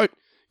popular vote.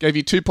 Gave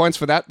you 2 points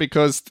for that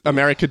because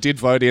America did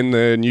vote in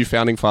the new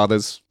founding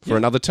fathers for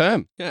another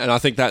term. Yeah, and I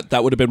think that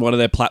would have been one of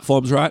their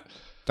platforms, right?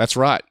 That's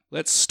right.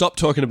 Let's stop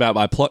talking about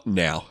my plot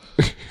now.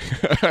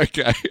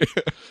 Okay.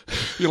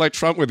 You're like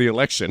Trump with the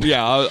election.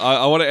 Yeah,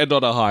 I want to end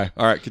on a high.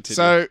 All right, continue.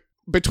 So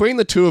between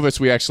the two of us,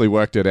 we actually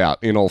worked it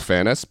out, in all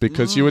fairness,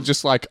 because you were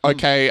just like,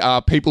 okay,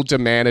 people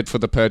demanded for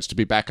the purge to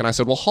be back. And I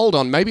said, well, hold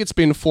on. Maybe it's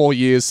been 4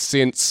 years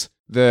since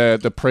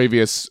the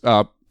previous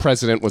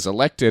president was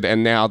elected,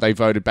 and now they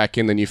voted back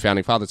in the new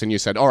founding fathers. And you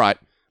said, all right,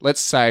 let's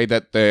say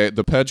that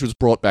the purge was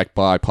brought back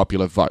by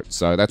popular vote.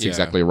 So that's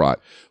exactly right.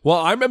 Well,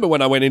 I remember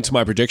when I went into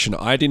my prediction,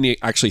 I didn't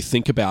actually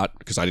think about,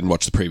 because I didn't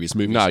watch the previous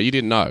movies. No, you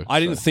didn't know. I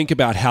didn't think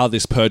about how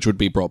this purge would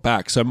be brought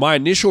back. So my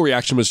initial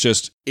reaction was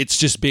just, it's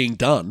just being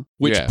done,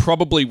 which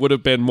probably would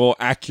have been more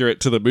accurate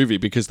to the movie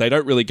because they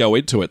don't really go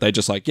into it. They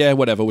just like, yeah,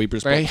 whatever.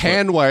 They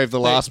hand wave the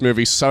last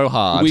movie so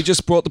hard. We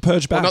just brought the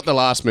purge back. Well, not the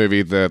last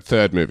movie, the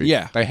third movie.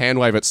 Yeah. They hand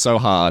wave it so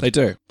hard. They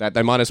do. That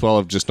they might as well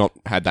have just not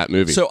had that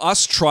movie. So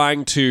us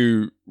trying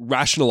to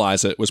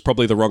rationalize it was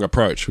probably the wrong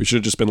approach. We should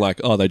have just been like,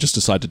 oh, they just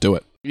decided to do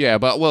it. Yeah,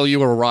 but well, you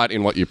were right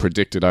in what you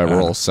predicted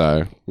overall.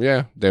 So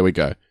yeah, there we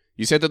go.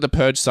 You said that the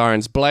purge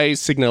sirens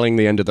blaze, signaling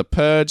the end of the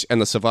purge,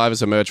 and the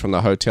survivors emerge from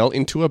the hotel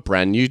into a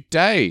brand new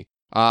day.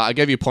 I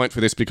gave you a point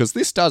for this because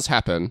this does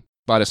happen,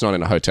 but it's not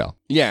in a hotel.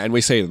 Yeah, and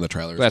we see it in the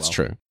trailer as That's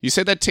well. true. You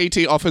said that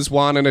TT offers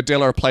Juan and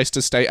Adela a place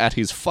to stay at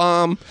his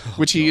farm,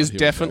 which he is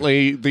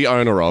definitely the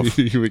owner of.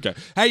 Here we go.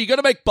 Hey, you got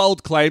to make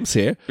bold claims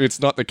here. It's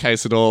not the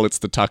case at all. It's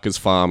the Tucker's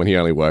farm, and he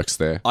only works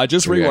there. I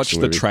just in the rewatched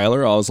actual the movie.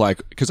 trailer. I was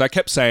like, because I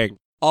kept saying,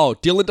 "Oh,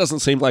 Dylan doesn't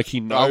seem like he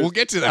knows." Oh, we'll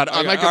get to that.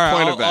 I make a All right,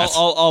 point of that.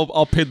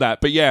 I'll pin that.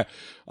 But yeah,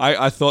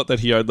 I thought that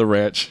he owned the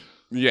ranch.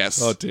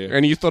 Yes. Oh, dear.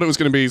 And you thought it was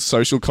going to be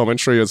social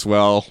commentary as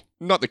well.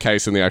 Not the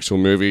case in the actual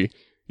movie.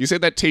 You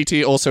said that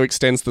TT also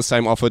extends the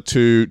same offer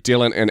to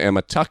Dylan and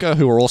Emma Tucker,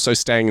 who are also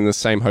staying in the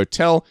same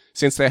hotel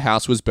since their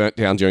house was burnt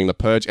down during the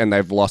purge and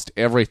they've lost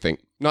everything.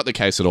 Not the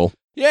case at all.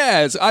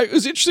 Yeah, it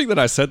was interesting that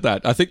I said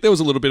that. I think there was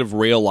a little bit of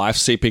real life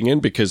seeping in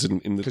because in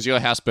the... Because your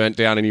house burnt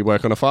down and you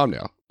work on a farm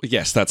now.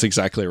 Yes, that's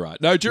exactly right.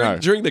 No,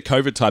 during the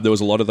COVID time, there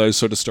was a lot of those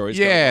sort of stories.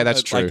 Yeah,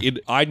 that's true.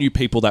 I knew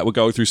people that were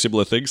going through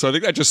similar things, so I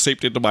think that just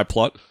seeped into my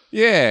plot.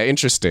 Yeah,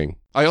 interesting.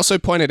 I also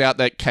pointed out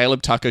that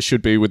Caleb Tucker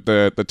should be with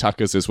the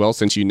Tuckers as well,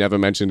 since you never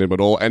mentioned him at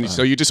all. And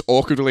so you just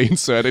awkwardly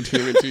inserted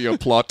him into your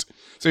plot.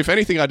 So if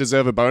anything, I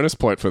deserve a bonus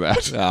point for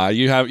that.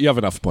 You have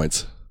enough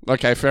points.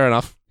 Okay, fair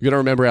enough. You got to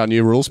remember our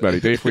new rules, Matty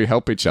D, if we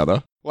help each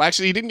other. Well,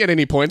 actually, you didn't get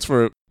any points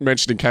for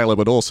mentioning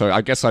Caleb at all, so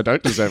I guess I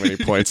don't deserve any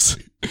points.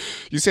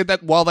 You said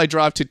that while they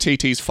drive to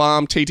TT's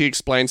farm, TT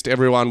explains to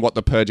everyone what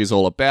the purge is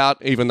all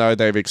about, even though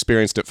they've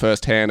experienced it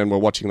firsthand and were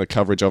watching the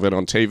coverage of it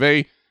on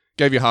TV.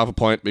 Gave you half a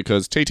point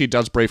because TT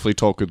does briefly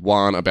talk with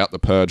Juan about the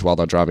purge while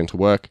they're driving to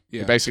work.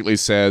 Yeah. He basically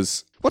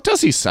says... What does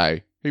he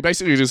say? He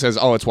basically just says,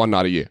 it's one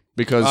night a year.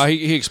 Because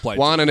he explained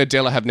Juan and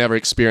Adela have never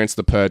experienced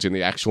the purge in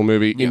the actual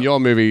movie. In your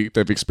movie,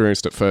 they've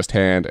experienced it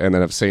firsthand and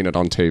then have seen it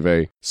on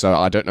TV. So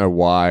I don't know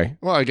why.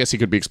 Well, I guess he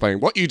could be explaining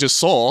what you just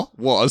saw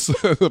was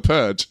the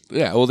purge.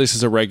 Yeah, well, this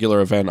is a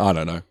regular event. I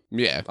don't know.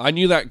 Yeah. I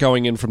knew that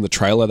going in from the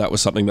trailer. That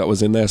was something that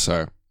was in there,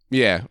 so...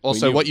 Yeah.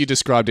 Also, what you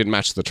described didn't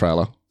match the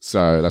trailer.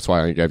 So that's why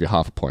I only gave you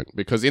half a point.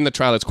 Because in the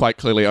trailer, it's quite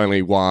clearly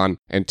only Juan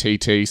and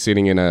TT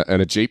sitting in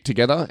a Jeep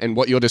together. And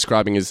what you're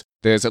describing is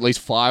there's at least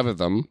 5 of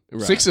them,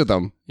 6 of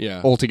them,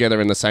 all together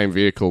in the same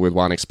vehicle with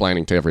Juan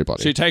explaining to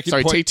everybody. So you're taking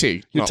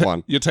TT, not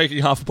Juan. You're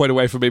taking half a point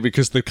away from me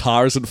because the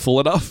car isn't full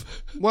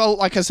enough? Well,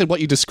 like I said, what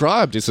you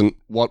described isn't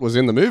what was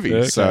in the movie.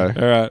 Okay. So.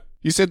 All right.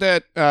 You said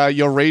that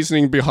your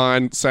reasoning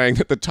behind saying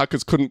that the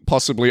Tuckers couldn't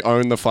possibly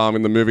own the farm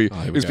in the movie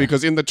is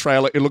because in the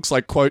trailer it looks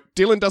like, quote,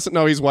 Dylan doesn't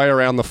know his way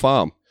around the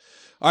farm.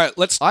 All right,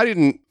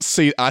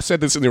 I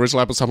said this in the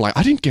original episode, I'm like,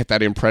 I didn't get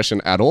that impression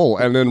at all.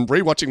 And then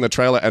rewatching the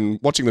trailer and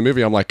watching the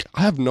movie, I'm like,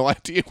 I have no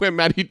idea where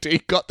Matty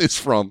D got this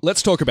from.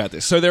 Let's talk about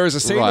this. So there is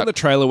a scene in the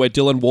trailer where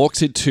Dylan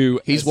walks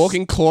into... He's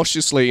walking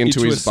cautiously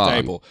into his barn.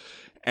 Stable,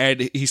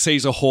 and he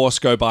sees a horse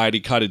go by and he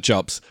kind of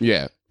jumps.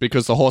 Yeah.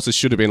 Because the horses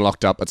should have been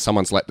locked up, but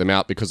someone's let them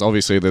out because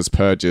obviously there's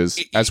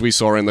purges, as we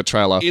saw in the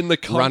trailer,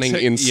 running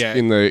in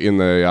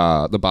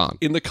the barn.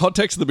 In the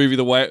context of the movie,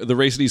 the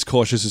reason he's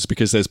cautious is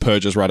because there's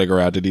purges running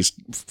around and he's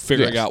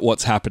figuring out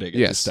what's happening at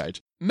this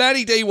stage.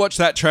 Matty D watched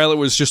that trailer,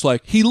 was just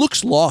like, he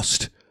looks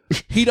lost.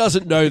 He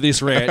doesn't know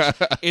this ranch.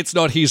 It's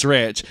not his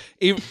ranch.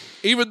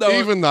 Even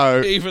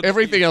though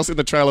everything else in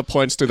the trailer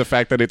points to the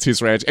fact that it's his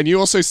ranch. And you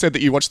also said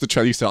that you watched the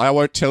trailer. You said, I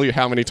won't tell you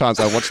how many times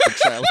I watched the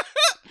trailer.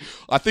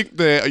 I think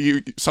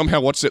you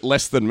somehow watched it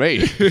less than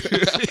me.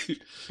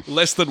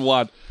 Less than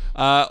one.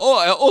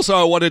 Also,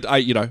 I wanted,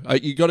 you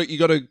got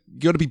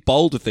to be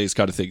bold with these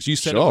kind of things. You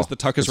said it was the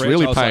Tucker's ranch.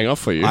 It's really paying off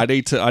for you. I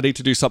need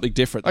to do something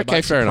different.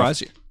 Okay, fair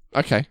enough.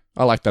 Okay,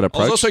 I like that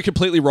approach. I was also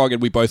completely wrong,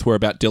 and we both were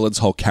about Dylan's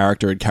whole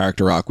character and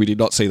character arc. We did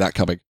not see that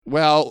coming.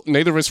 Well,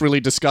 neither of us really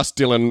discussed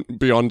Dylan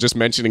beyond just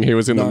mentioning he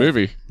was in the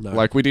movie. No.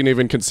 Like, we didn't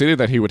even consider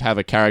that he would have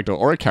a character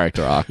or a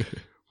character arc.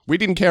 We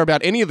didn't care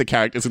about any of the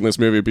characters in this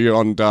movie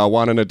beyond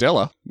Juan and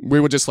Adela. We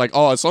were just like,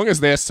 as long as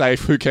they're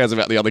safe, who cares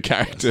about the other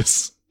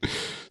characters?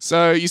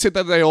 So you said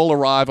that they all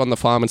arrive on the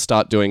farm and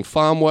start doing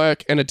farm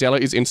work, and Adela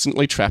is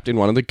instantly trapped in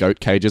one of the goat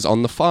cages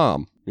on the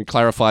farm. You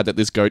clarified that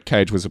this goat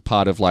cage was a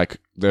part of, like,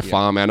 their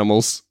farm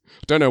animals.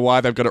 Don't know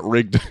why they've got it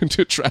rigged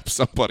to trap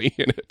somebody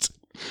in it.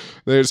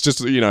 There's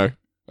just,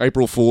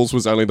 April Fool's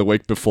was only the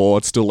week before.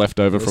 It's still left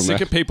over from there.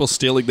 Sick of people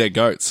stealing their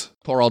goats.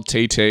 Poor old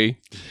TT.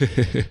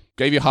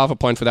 Gave you half a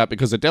point for that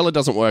because Adela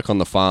doesn't work on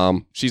the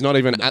farm. She's not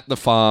even at the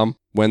farm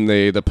when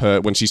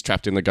when she's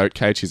trapped in the goat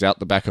cage. She's out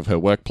the back of her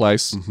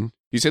workplace. Mm-hmm.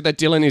 You said that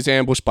Dylan is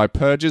ambushed by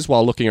purges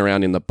while looking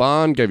around in the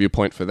barn. Gave you a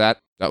point for that.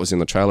 That was in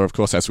the trailer, of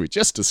course, as we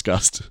just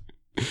discussed.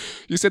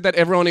 You said that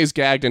everyone is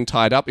gagged and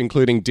tied up,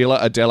 including Dilla,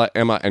 Adela,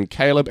 Emma, and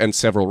Caleb, and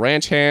several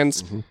ranch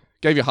hands. Mm-hmm.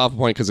 Gave you half a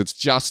point because it's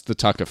just the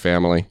Tucker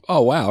family.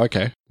 Oh, wow,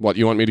 okay. What,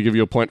 you want me to give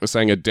you a point for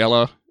saying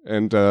Adela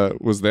and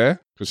was there?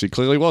 Because she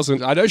clearly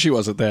wasn't. I know she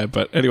wasn't there,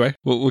 but anyway,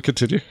 we'll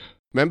continue.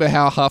 Remember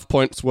how half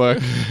points work?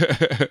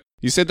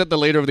 You said that the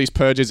leader of these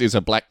purges is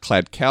a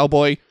black-clad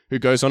cowboy who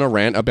goes on a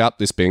rant about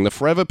this being the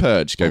Forever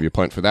Purge. Gave you a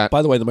point for that.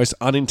 By the way, the most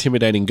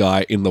unintimidating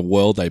guy in the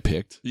world they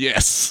picked.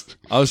 Yes.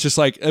 I was just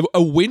like,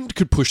 a wind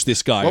could push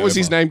this guy What was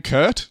his name,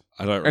 Kurt?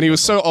 I don't remember. And he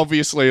was so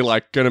obviously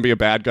like going to be a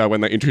bad guy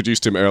when they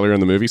introduced him earlier in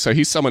the movie. So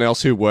he's someone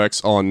else who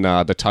works on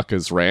the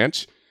Tucker's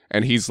ranch.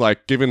 And he's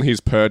like given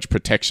his purge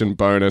protection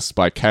bonus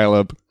by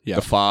Caleb,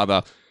 the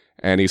father.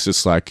 And he's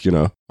just like,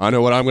 I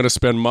know what I'm going to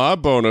spend my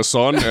bonus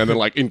on. And then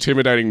like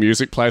intimidating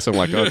music plays. I'm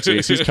like, oh,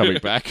 geez, he's coming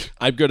back.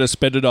 I'm going to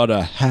spend it on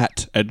a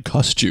hat and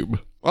costume.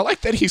 I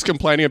like that he's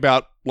complaining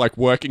about like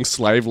working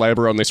slave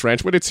labor on this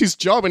ranch, but it's his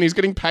job and he's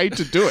getting paid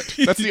to do it.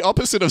 That's the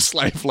opposite of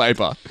slave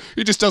labor.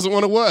 He just doesn't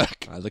want to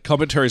work. The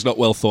commentary is not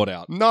well thought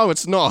out. No,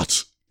 it's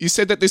not. You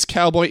said that this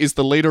cowboy is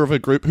the leader of a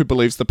group who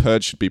believes the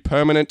purge should be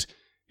permanent.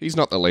 He's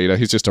not the leader.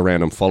 He's just a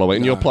random follower.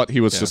 In your plot, he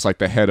was just like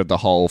the head of the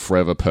whole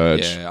Forever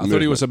Purge. Yeah, I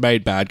thought he was a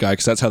made bad guy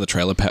because that's how the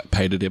trailer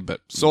painted him.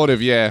 But sort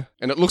of, yeah.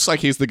 And it looks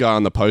like he's the guy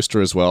on the poster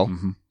as well.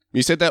 Mm-hmm.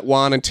 You said that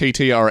Juan and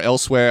TT are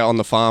elsewhere on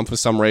the farm for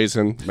some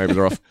reason. Maybe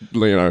they're off,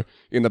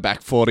 in the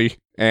back 40.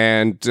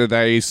 And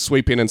they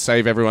sweep in and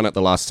save everyone at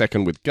the last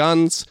second with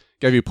guns.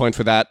 Gave you a point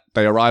for that.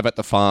 They arrive at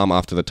the farm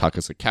after the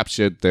Tuckers are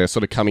captured. They're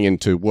sort of coming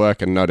into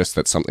work and notice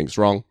that something's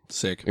wrong.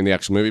 Sick. In the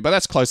actual movie. But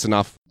that's close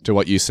enough to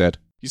what you said.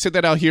 You said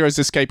that our heroes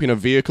escape in a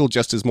vehicle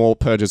just as more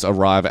purges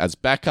arrive as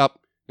backup.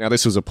 Now,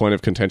 this was a point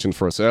of contention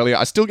for us earlier.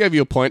 I still gave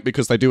you a point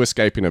because they do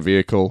escape in a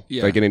vehicle.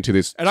 Yeah. They get into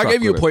this and I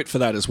gave you a point for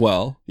that as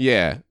well.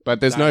 Yeah, but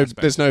there's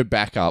no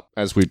backup,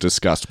 as we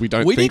discussed. We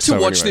need to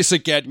watch this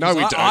again. No,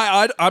 we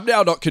don't. I'm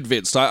now not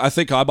convinced. I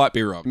think I might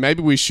be wrong.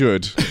 Maybe we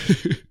should.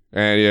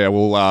 And yeah,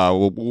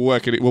 we'll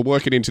work it. We'll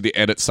work it into the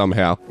edit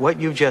somehow. What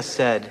you just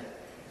said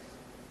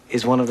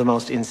is one of the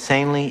most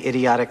insanely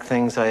idiotic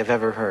things I have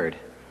ever heard.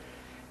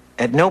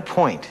 At no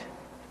point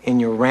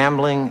in your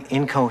rambling,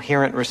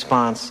 incoherent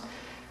response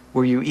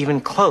were you even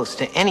close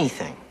to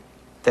anything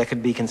that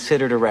could be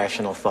considered a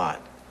rational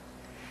thought.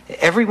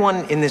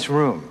 Everyone in this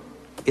room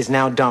is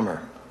now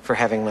dumber for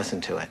having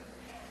listened to it.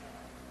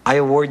 I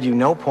award you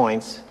no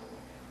points,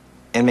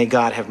 and may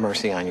God have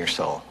mercy on your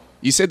soul.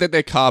 You said that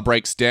their car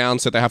breaks down,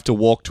 so they have to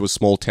walk to a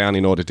small town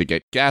in order to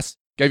get gas.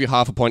 Gave you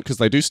half a point because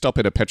they do stop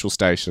at a petrol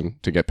station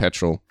to get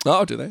petrol.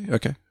 Oh, do they?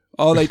 Okay.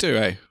 Oh, they do,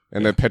 eh?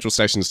 And the petrol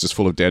station is just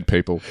full of dead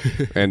people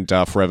and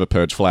Forever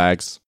Purge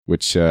flags,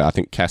 which I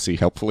think Cassie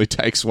helpfully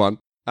takes one.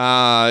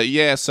 So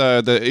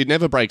it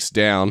never breaks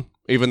down,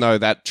 even though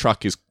that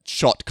truck is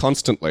shot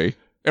constantly.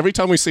 Every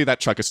time we see that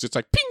truck, it's just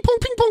like ping, pong,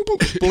 ping, pong, pong,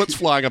 bullets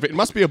flying up. It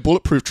must be a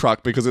bulletproof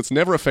truck because it's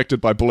never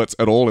affected by bullets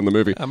at all in the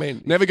movie. I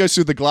mean, never goes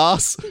through the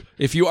glass.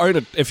 If you own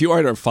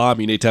a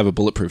farm, you need to have a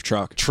bulletproof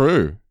truck.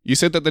 True. You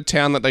said that the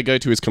town that they go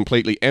to is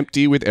completely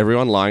empty with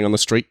everyone lying on the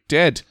street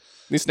dead.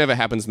 This never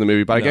happens in the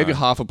movie, but I gave you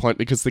half a point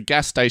because the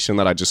gas station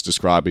that I just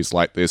described is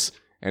like this.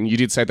 And you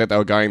did say that they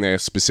were going there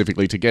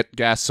specifically to get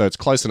gas, so it's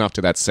close enough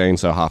to that scene,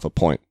 so half a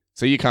point.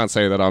 So you can't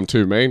say that I'm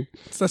too mean.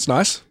 That's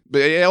nice. But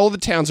yeah, all the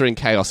towns are in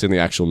chaos in the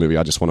actual movie,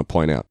 I just want to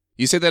point out.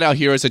 You said that our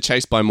heroes are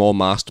chased by more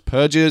masked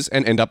purges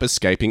and end up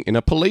escaping in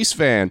a police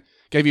van.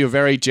 Gave you a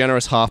very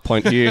generous half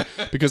point here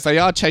because they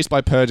are chased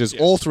by purges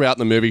all throughout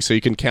the movie, so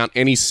you can count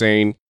any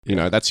scene.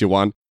 That's your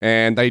one.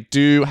 And they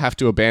do have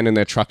to abandon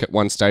their truck at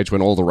one stage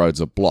when all the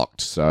roads are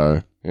blocked.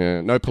 So,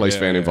 yeah, no police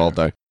van involved,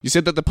 though. You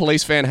said that the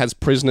police van has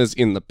prisoners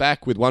in the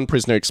back, with one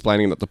prisoner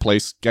explaining that the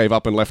police gave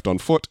up and left on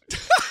foot.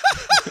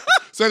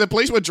 So the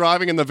police were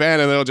driving in the van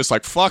and they were just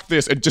like, fuck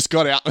this, and just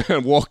got out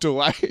and walked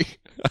away.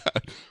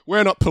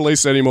 We're not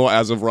police anymore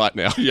as of right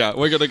now. Yeah,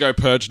 we're going to go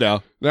purge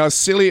now. Now, as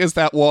silly as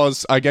that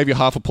was, I gave you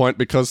half a point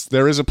because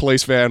there is a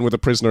police van with a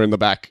prisoner in the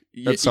back.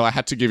 And so I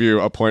had to give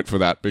you a point for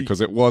that because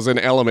it was an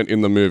element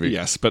in the movie.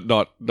 Yes, but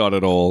not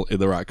at all in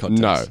the right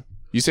context. No.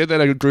 You said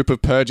that a group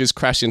of purges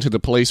crashed into the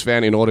police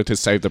van in order to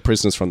save the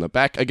prisoners from the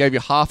back. I gave you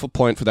half a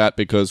point for that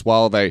because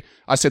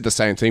I said the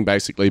same thing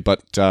basically,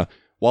 but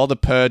while the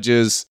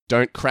purges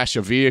don't crash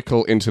a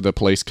vehicle into the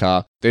police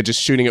car, they're just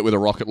shooting it with a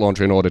rocket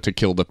launcher in order to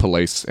kill the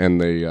police,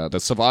 and the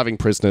surviving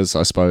prisoners,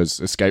 I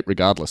suppose, escape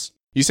regardless.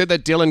 You said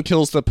that Dylan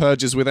kills the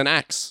purges with an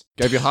axe.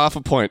 Gave you half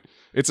a point.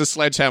 It's a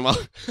sledgehammer.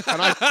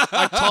 And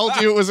I told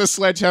you it was a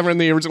sledgehammer in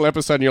the original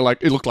episode, and you're like,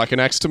 it looked like an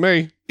axe to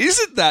me.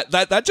 Isn't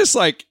that just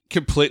like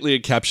completely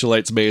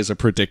encapsulates me as a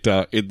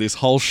predictor in this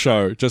whole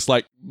show? Just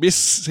like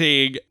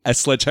misseeing a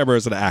sledgehammer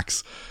as an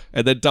axe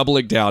and then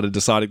doubling down and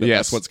deciding that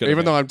that's what's going to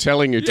happen. Even though I'm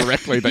telling you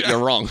directly that you're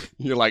wrong.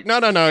 You're like, no,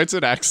 it's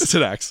an axe. It's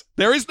an axe.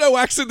 There is no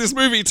axe in this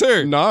movie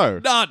too. No.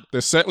 None.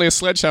 There's certainly a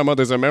sledgehammer.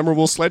 There's a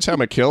memorable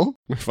sledgehammer kill.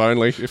 If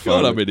only.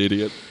 God, I'm an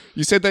idiot.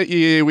 You said that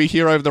we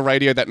hear over the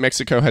radio that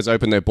Mexico has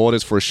opened their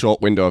borders for a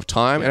short window of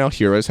time, and our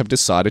heroes have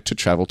decided to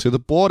travel to the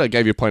border.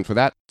 Gave you a point for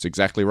that. It's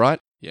exactly right.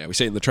 Yeah, we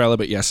see it in the trailer,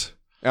 but yes.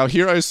 Our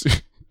heroes...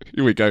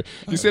 Here we go.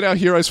 You said our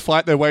heroes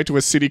fight their way to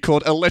a city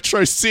called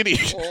Electro City.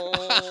 Oh,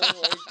 my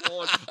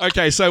God.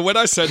 Okay, so when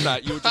I said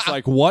that, you were just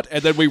like, what?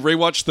 And then we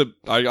rewatched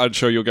I'm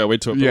sure you'll go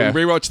into it, but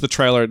we rewatched the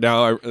trailer, and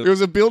now... It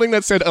was a building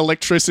that said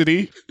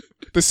electricity.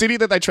 The city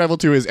that they traveled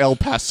to is El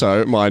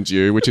Paso, mind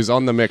you, which is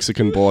on the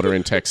Mexican border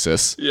in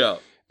Texas. Yeah.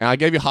 And I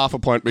gave you half a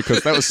point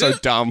because that was so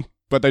dumb.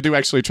 But they do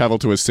actually travel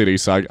to a city,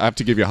 so I have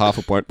to give you half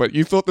a point. But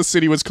you thought the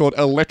city was called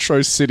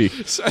Electro City.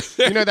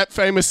 You know that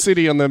famous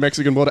city on the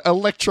Mexican border?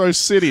 Electro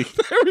City.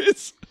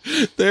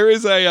 There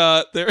is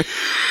a...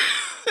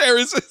 There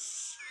is a...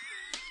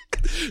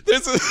 There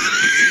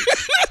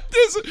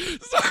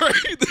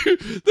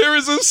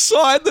is a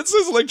sign that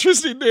says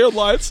electricity neon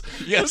lights.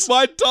 Yes. And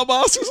my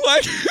dumbass was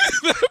like,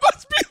 that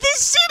must be the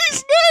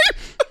city's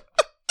name.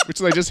 Which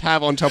they just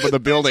have on top of the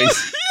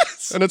buildings.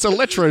 Yes. And it's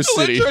Electro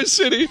City. Electro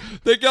City.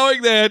 They're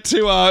going there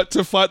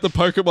to fight the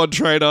Pokemon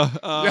trainer.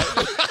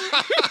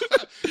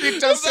 It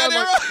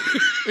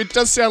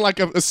does sound like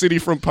a city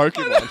from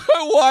Pokemon. I don't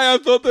know why I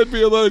thought there'd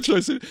be an Electro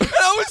City. And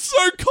I was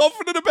so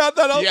confident about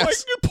that. I was Yes.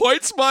 like,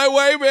 points my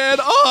way, man.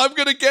 Oh, I'm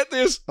going to get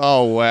this.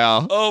 Oh,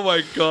 wow. Oh,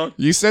 my God.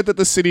 You said that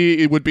the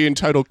city would be in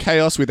total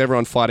chaos with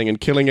everyone fighting and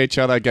killing each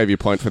other. Gave you a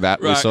point for that.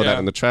 We Right, saw that yeah.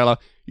 in the trailer.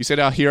 You said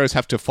our heroes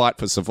have to fight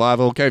for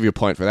survival. Gave you a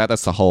point for that.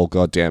 That's the whole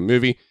goddamn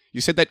movie.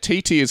 You said that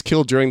TT is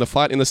killed during the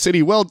fight in the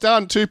city. Well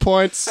done. 2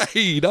 points.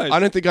 Hey, nice. I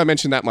don't think I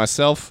mentioned that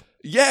myself,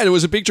 Yeah, it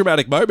was a big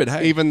dramatic moment,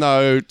 hey. even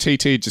though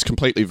TT just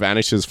completely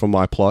vanishes from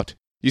my plot.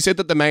 You said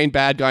that the main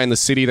bad guy in the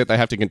city that they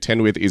have to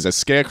contend with is a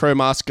scarecrow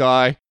mask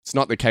guy. It's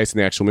not the case in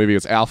the actual movie.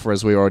 It's Alpha,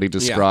 as we already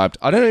described.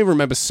 I don't even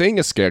remember seeing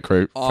a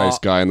scarecrow face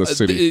guy in the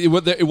city. It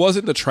was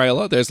in the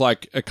trailer. There's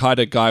like a kind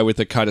of guy with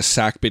a kind of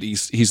sack, but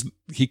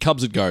he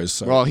comes and goes.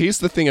 So. Well, here's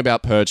the thing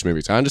about Purge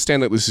movies. I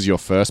understand that this is your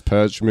first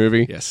Purge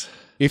movie. Yes.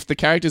 If the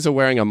characters are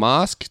wearing a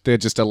mask, they're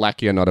just a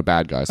lackey and not a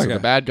bad guy. So Okay. the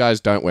bad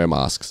guys don't wear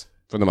masks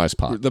for the most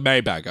part. The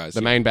main bad guys.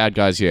 The main bad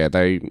guys, yeah,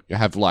 they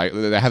have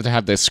to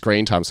have their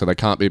screen time, so they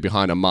can't be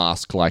behind a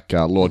mask like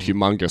Lord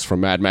Humongous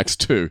from Mad Max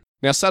 2.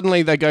 Now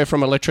suddenly they go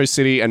from Electro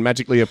City and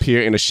magically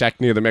appear in a shack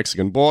near the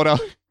Mexican border.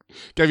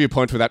 Gave you a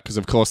point for that because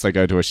of course they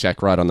go to a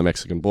shack right on the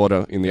Mexican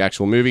border in the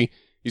actual movie.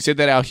 You said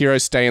that our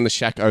heroes stay in the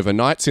shack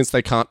overnight since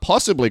they can't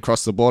possibly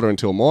cross the border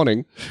until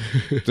morning.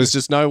 There's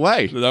just no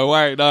way. No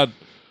way, none.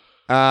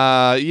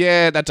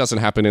 Yeah, that doesn't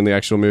happen in the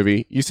actual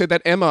movie. You said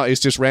that Emma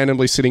is just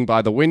randomly sitting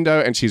by the window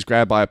and she's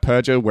grabbed by a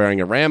purger wearing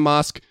a ram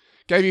mask.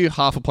 Gave you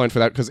half a point for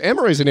that because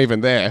Emma isn't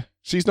even there.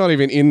 She's not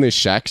even in this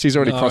shack. She's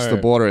already crossed the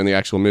border in the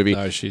actual movie.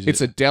 No, she's...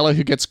 It's Adela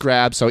who gets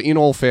grabbed. So in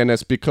all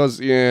fairness, because,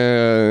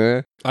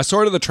 yeah... I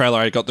saw it in the trailer.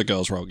 I got the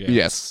girls wrong, yeah.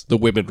 Yes. The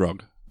women wrong.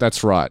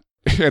 That's right.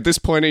 At this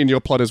point in your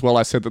plot as well,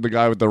 I said that the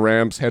guy with the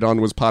ram's head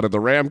on was part of the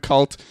ram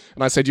cult.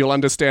 And I said you'll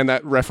understand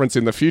that reference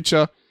in the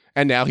future.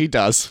 And now he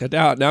does. And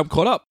now I'm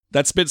caught up.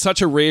 That's been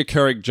such a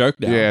reoccurring joke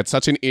now. Yeah, it's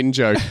such an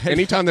in-joke.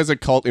 Anytime there's a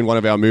cult in one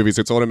of our movies,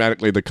 it's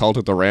automatically the cult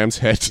of the ram's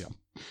head. Yeah.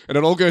 And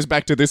it all goes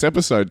back to this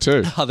episode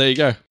too. Oh, there you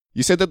go.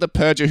 You said that the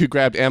purger who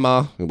grabbed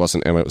Emma, it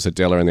wasn't Emma, it was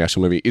Adela in the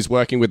actual movie, is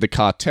working with the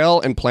cartel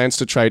and plans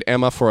to trade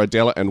Emma for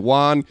Adela and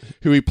Juan,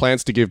 who he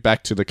plans to give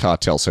back to the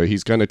cartel. So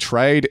he's going to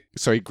trade.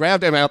 So he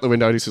grabbed Emma out the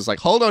window and he's just like,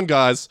 hold on,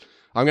 guys.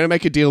 I'm going to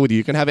make a deal with you.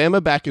 You can have Emma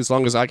back as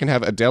long as I can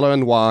have Adela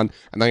and Juan,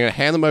 and they're going to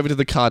hand them over to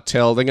the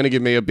cartel. They're going to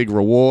give me a big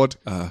reward,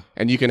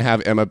 and you can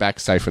have Emma back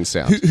safe and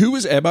sound. Who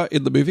was Emma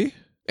in the movie?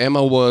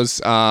 Emma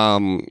was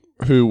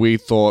who we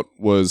thought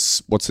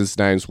was, what's his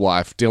name's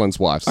wife? Dylan's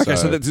wife. Okay,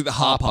 so that's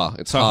Harper.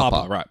 It's So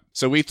Harper. right.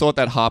 So we thought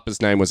that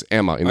Harper's name was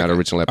Emma in that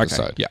original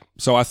episode. Okay, yeah.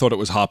 So I thought it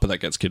was Harper that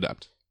gets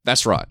kidnapped.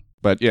 That's right.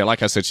 But yeah,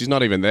 like I said, she's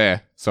not even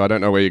there, so I don't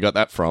know where you got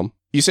that from.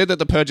 You said that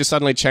the purger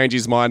suddenly changed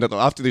his mind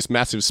after this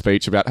massive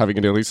speech about having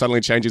a deal. He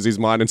suddenly changes his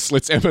mind and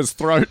slits Emma's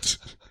throat.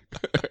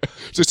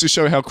 Just to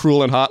show how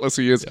cruel and heartless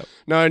he is. Yep.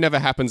 No, it never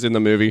happens in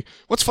the movie.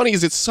 What's funny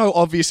is it's so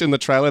obvious in the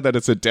trailer that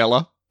it's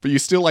Adela, but you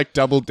still like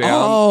double down.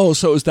 Oh,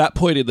 so it was that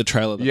point in the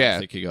trailer that I'm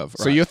thinking of.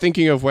 Right. So you're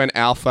thinking of when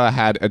Alpha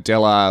had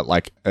Adela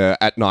like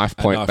at knife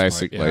point,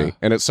 basically. Point, yeah.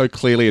 And it's so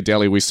clearly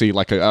Adela, we see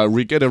like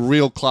we get a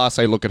real class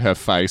A look at her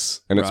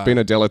face, and it's been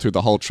Adela through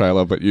the whole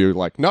trailer, but you're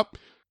like, nope,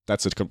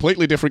 that's a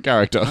completely different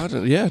character. I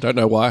don't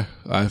know why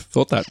I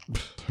thought that.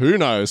 Who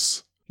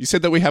knows? You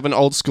said that we have an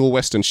old school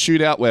Western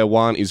shootout where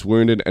Juan is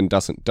wounded and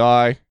doesn't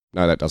die.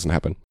 No, that doesn't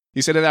happen.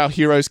 You said that our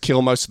heroes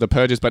kill most of the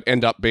purges but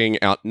end up being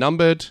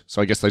outnumbered,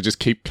 so I guess they just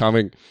keep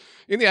coming.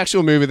 In the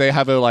actual movie, they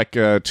have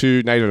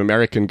two Native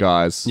American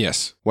guys.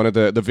 Yes. One of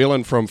the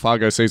villain from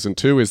Fargo Season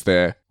 2 is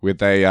there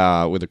with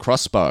a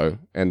crossbow,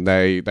 and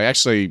they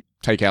actually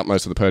take out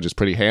most of the purges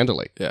pretty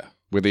handily. Yeah.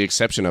 With the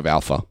exception of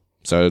Alpha.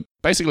 So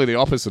basically the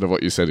opposite of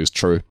what you said is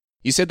true.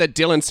 You said that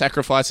Dylan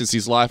sacrifices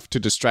his life to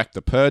distract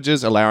the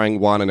purges, allowing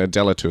Juan and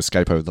Adela to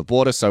escape over the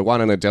border. So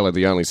Juan and Adela are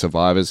the only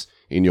survivors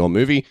in your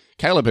movie.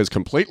 Caleb has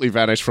completely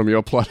vanished from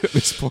your plot at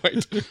this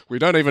point. We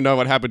don't even know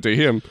what happened to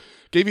him.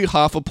 Give you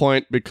half a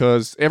point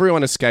because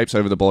everyone escapes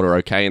over the border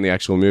okay in the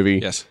actual movie.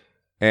 Yes.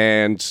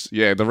 And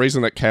yeah, the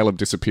reason that Caleb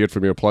disappeared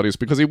from your plot is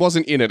because he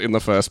wasn't in it in the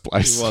first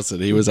place. He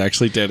wasn't. He was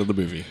actually dead in the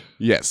movie.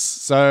 Yes.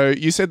 So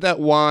you said that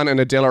Juan and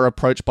Adela are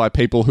approached by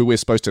people who we're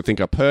supposed to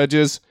think are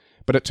purges,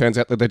 but it turns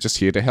out that they're just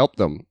here to help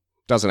them.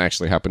 Doesn't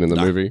actually happen in the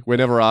movie. We're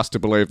never asked to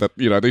believe that,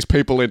 these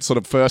people in sort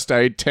of first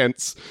aid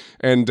tents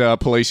and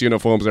police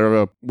uniforms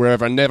are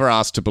never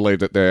asked to believe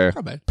that they're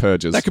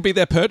purges. That could be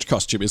their purge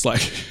costume, is like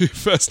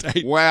first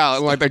aid. Wow,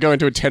 like they go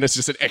into a tent, it's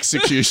just an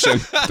execution.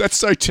 That's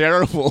so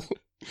terrible.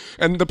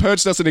 And the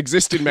purge doesn't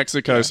exist in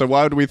Mexico, so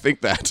why would we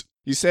think that?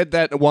 You said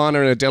that Juan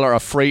and Adela are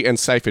free and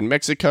safe in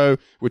Mexico,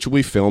 which will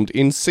be filmed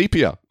in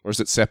sepia. Or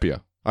is it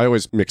sepia? I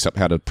always mix up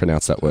how to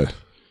pronounce that word.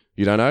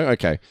 You don't know?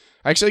 Okay.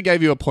 I actually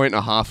gave you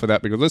 1.5 for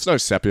that because there's no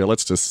sepia.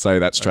 Let's just say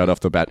that straight off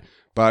the bat.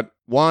 But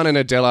Juan and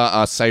Adela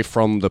are safe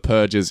from the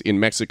purges in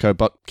Mexico.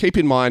 But keep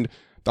in mind,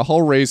 the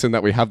whole reason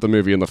that we have the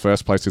movie in the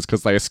first place is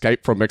because they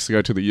escaped from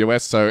Mexico to the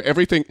US. So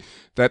everything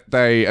that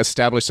they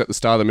established at the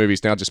start of the movie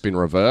has now just been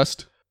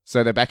reversed.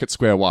 So they're back at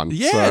square one.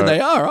 Yeah, they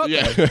are, aren't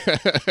they?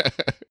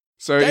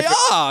 So They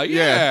are,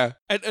 yeah.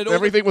 And all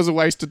everything was a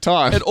waste of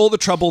time. and all the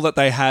trouble that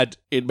they had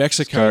in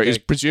Mexico. is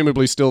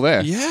presumably still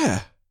there.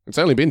 Yeah. It's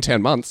only been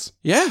 10 months.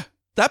 Yeah.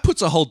 That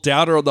puts a whole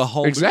downer on the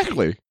whole movie.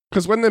 Exactly.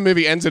 Because when the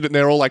movie ends and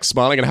they're all like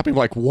smiling and happy, I'm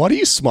like, what are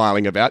you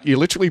smiling about? You're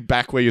literally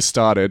back where you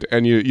started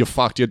and you're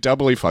fucked. You're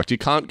doubly fucked. You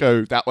can't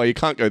go that way. You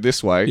can't go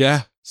this way.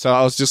 Yeah. So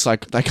I was just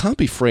like, they can't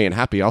be free and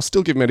happy. I'll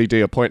still give Matty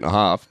D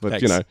 1.5, but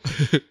Thanks. you know.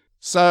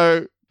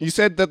 So you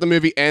said that the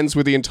movie ends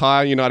with the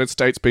entire United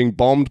States being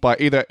bombed by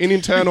either an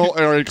internal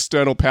or an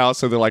external power.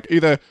 So they're like,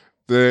 either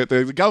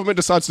the government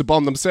decides to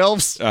bomb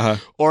themselves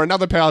or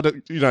another power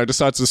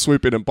decides to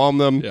swoop in and bomb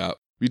them. Yeah.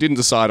 We didn't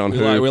decide on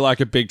who. We like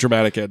a big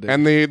dramatic ending.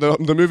 And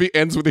the movie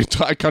ends with the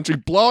entire country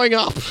blowing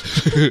up.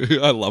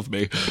 I love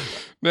me.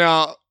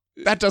 Now,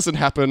 that doesn't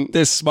happen.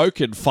 There's smoke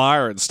and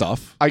fire and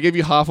stuff. I gave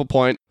you half a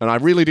point, and I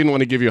really didn't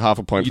want to give you half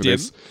a point for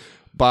this.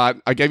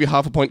 But I gave you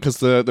half a point because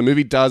the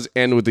movie does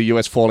end with the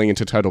US falling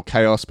into total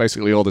chaos.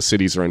 Basically, all the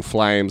cities are in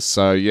flames.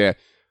 So, yeah.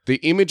 The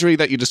imagery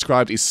that you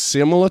described is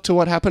similar to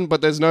what happened,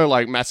 but there's no,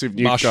 like, massive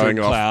nuke Mushroom going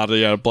off. cloud,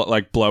 yeah,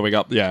 like blowing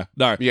up. Yeah.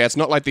 No. Yeah, it's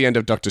not like the end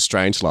of Doctor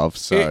Strangelove,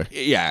 so...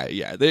 Yeah.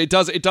 It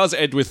does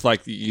end with,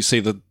 like, you see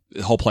the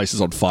whole place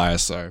is on fire,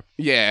 so...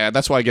 Yeah,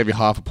 that's why I gave you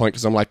half a point,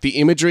 because I'm like, the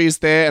imagery is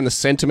there and the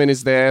sentiment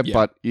is there,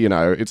 but,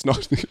 it's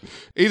not...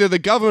 either the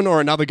government or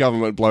another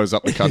government blows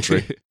up the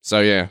country. So,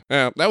 yeah.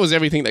 That was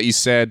everything that you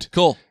said.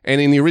 Cool. And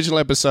in the original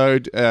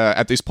episode,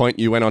 at this point,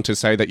 you went on to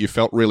say that you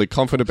felt really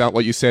confident about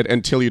what you said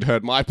until you'd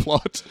heard my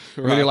plot.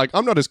 Right. And you're like,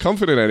 I'm not as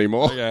confident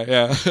anymore.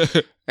 Yeah.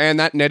 And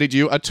that netted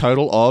you a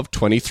total of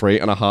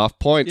 23.5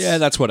 points. Yeah,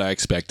 that's what I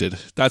expected.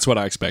 I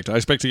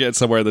expect to get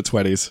somewhere in the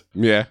 20s.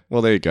 Yeah,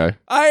 well, there you go.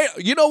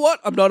 You know what?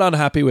 I'm not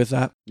unhappy with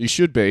that. You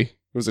should be.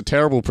 It was a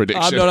terrible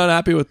prediction. I'm not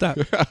unhappy with that.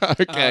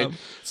 Okay.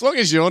 As long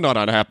as you're not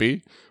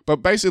unhappy. But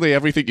basically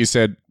everything you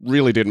said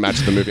really didn't match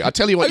the movie. I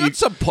tell you what,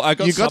 I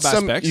got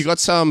some aspects. You got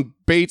some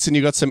beats and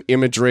you got some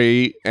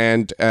imagery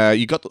and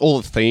you got all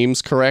the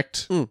themes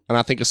correct. And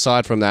I think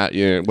aside from that,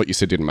 what you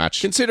said didn't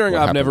match. Considering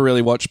I've never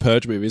really watched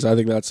Purge movies, I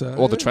think that's...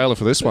 or the trailer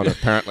for this one,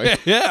 apparently.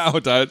 Yeah,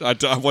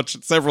 I watched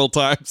it several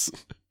times.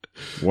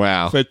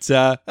 Wow. But,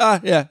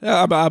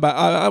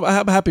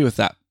 I'm happy with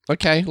that.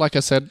 Okay, like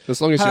I said,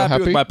 as long as you're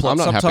happy, with my plot.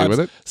 I'm not happy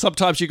with it.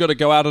 Sometimes you got to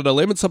go out on a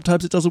limb and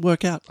sometimes it doesn't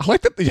work out. I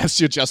like that that's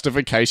your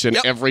justification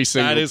every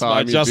single time. That is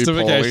my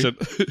justification.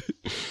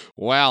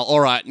 Wow,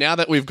 all right. Now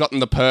that we've gotten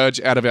the Purge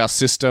out of our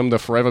system, the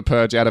Forever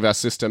Purge out of our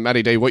system,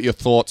 Matty D, what are your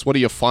thoughts? What are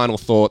your final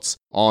thoughts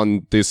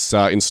on this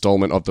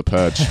installment of The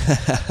Purge?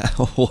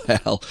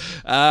 Well,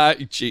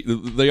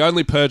 the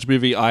only Purge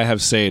movie I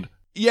have seen.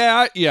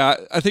 Yeah,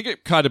 I think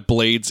it kind of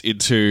bleeds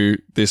into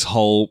this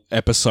whole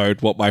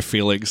episode what my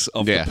feelings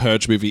of the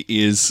Purge movie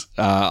is.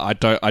 I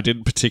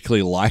didn't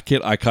particularly like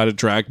it. I kind of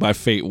dragged my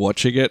feet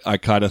watching it. I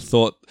kind of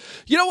thought,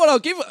 you know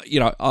what,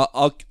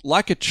 I'll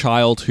like a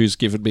child who's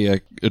given me a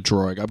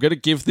drawing. I'm going to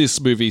give this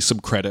movie some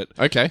credit.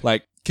 Okay.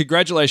 Like,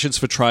 congratulations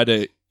for trying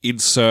to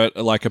insert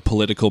like a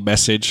political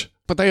message.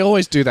 But they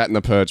always do that in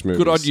the Purge movies.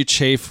 Good on you,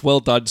 Chief. Well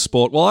done,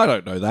 sport. Well, I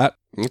don't know that.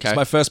 Okay. It's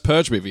my first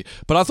Purge movie.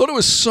 But I thought it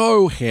was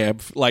so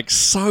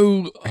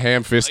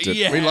ham-fisted.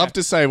 Yeah. We love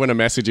to say when a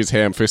message is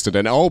ham-fisted,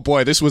 and oh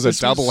boy, this was a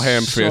double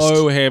ham-fist.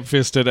 So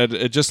ham-fisted,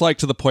 and just like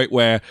to the point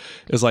where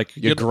it's like...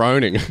 You're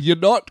groaning. You're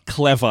not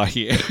clever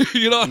here.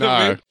 You know what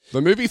I mean?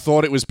 The movie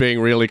thought it was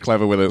being really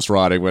clever with its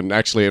writing when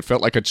actually it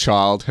felt like a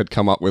child had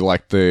come up with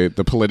like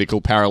the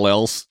political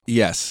parallels.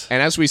 Yes.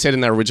 And as we said in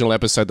that original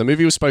episode, the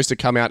movie was supposed to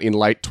come out in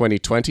late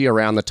 2020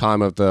 around the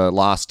time of the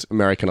last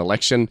American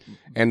election.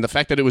 And the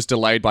fact that it was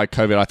delayed by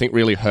COVID, I think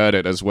really hurt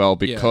it as well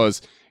because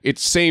it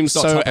seems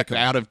so topical.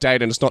 out of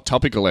date and it's not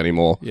topical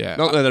anymore. Yeah.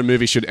 Not that a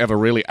movie should ever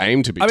really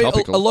aim to be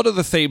topical. A lot of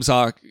the themes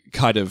are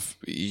kind of,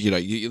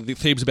 the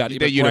themes about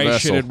They're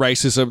immigration universal. and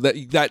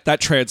racism,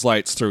 that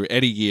translates through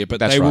any year,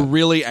 but That's they were right.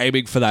 really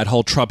aiming for that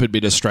whole Trump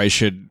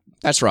administration.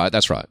 That's right.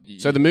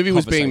 So the movie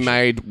was being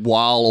made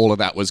while all of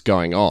that was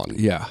going on.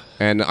 Yeah.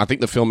 And I think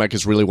the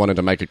filmmakers really wanted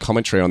to make a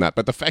commentary on that.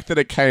 But the fact that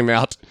it came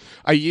out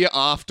a year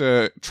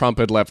after Trump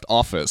had left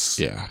office,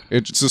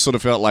 it just sort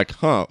of felt like,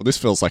 this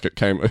feels like it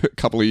came a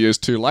couple of years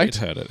too late.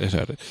 It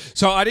hurt it.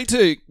 So I need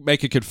to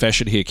make a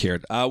confession here,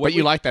 Kieran. But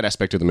you like that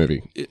aspect of the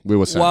movie, we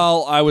were saying.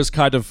 Well, I was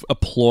kind of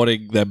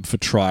applauding them for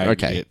trying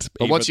it.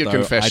 But what's your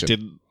confession? I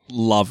didn't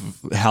love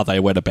how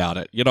they went about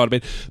it. You know what I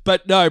mean?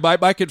 But no,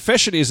 my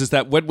confession is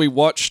that when we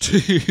watched,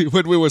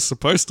 when we were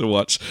supposed to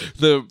watch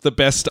the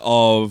best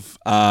of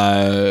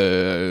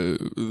that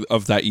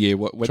year,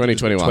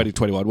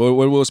 2021, when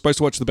we were supposed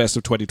to watch the best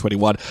of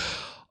 2021,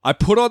 I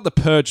put on the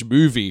Purge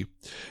movie,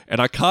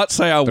 and I can't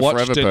say I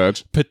watched Forever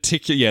Purge.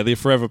 the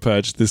Forever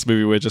Purge, this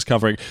movie we're just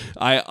covering.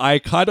 I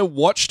kind of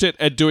watched it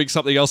and doing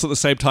something else at the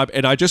same time,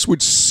 and I just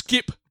would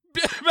skip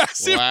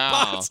massive Wow.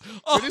 parts.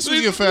 So this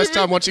was your first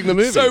time watching the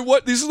movie? So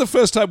this is the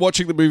first time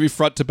watching the movie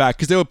front to back,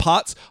 because there were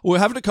parts, we were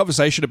having a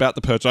conversation about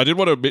The Purge. I didn't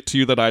want to admit to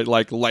you that I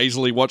like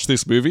lazily watched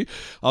this movie.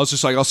 I was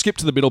just like, I'll skip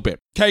to the middle bit.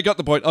 Okay, got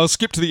the point. I'll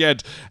skip to the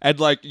end. And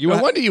like,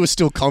 No wonder you were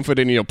still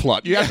confident in your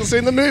plot. You haven't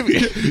seen the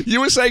movie.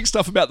 You were saying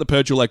stuff about The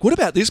Purge. You're like, what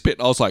about this bit?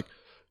 And I was like,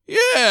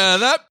 yeah,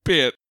 that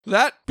bit.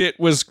 That bit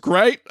was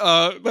great.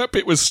 That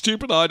bit was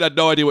stupid. I had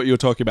no idea what you were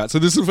talking about. So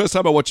this is the first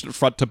time I watched it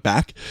front to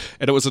back,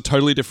 and it was a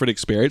totally different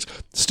experience.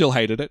 Still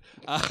hated it.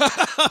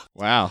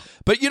 Wow.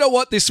 But you know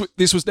what? This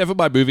was never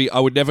my movie. I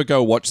would never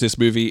go watch this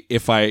movie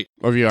if I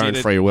Of your own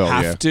didn't free will,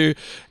 have yeah. to.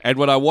 And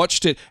when I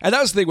watched it, and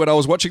that was the thing, when I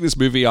was watching this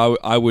movie,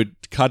 I would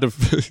kind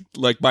of,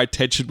 like, my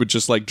attention would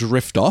just, like,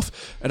 drift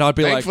off, and I'd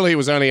be Thankfully, it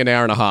was only an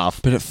hour and a half.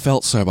 but it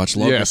felt so much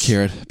longer, Yes.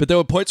 Kieran. But there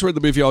were points where in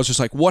the movie I was just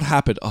like, what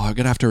happened? Oh, I'm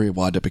going to have to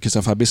rewind it, because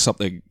if I miss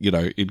something,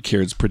 in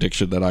Kieran's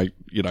prediction, that I,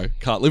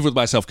 can't live with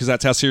myself, because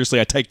that's how seriously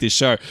I take this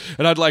show.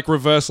 And I'd like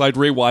I'd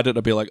rewind it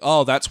and be like,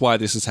 oh, that's why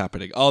this is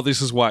happening. Oh,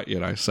 this is why,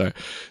 so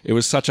it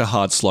was such a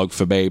hard slog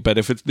for me. But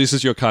if this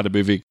is your kind of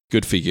movie,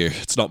 good for you.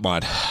 It's not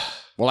mine.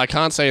 Well, I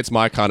can't say it's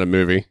my kind of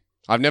movie.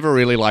 I've never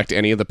really liked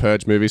any of the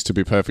Purge movies, to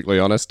be perfectly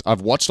honest.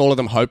 I've watched all of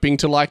them hoping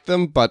to like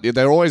them, but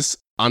they're always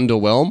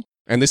underwhelmed.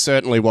 And this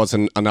certainly was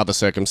another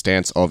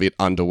circumstance of it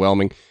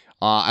underwhelming.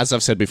 As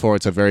I've said before,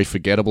 it's a very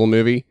forgettable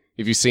movie.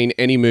 If you've seen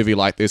any movie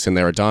like this and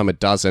they're a dime a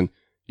dozen,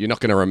 you're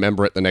not going to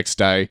remember it the next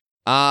day.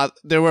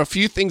 There were a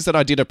few things that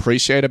I did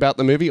appreciate about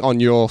the movie on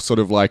your sort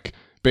of like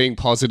being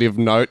positive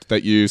note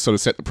that you sort of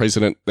set the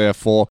precedent there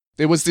for.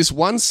 There was this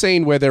one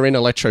scene where they're in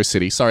Electro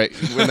City. Sorry,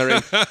 when they're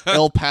in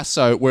El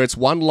Paso, where it's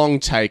one long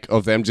take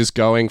of them just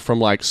going from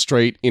like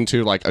street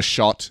into like a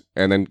shot,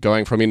 and then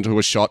going from into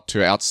a shot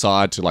to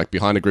outside to like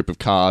behind a group of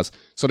cars,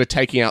 sort of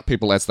taking out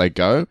people as they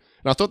go.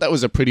 And I thought that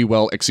was a pretty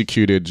well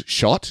executed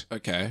shot.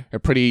 Okay. A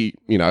pretty,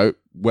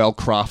 well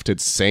crafted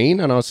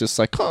scene. And I was just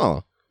like,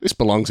 oh, this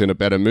belongs in a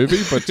better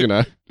movie. But,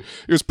 it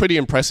was pretty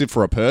impressive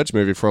for a Purge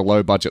movie, for a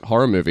low budget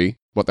horror movie,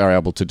 what they were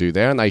able to do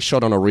there. And they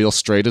shot on a real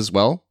street as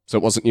well. So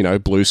it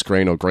wasn't, blue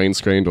screen or green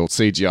screened or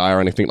CGI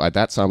or anything like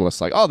that. So I'm just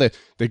like, oh,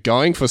 they're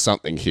going for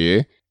something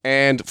here.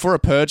 And for a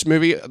Purge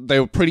movie, they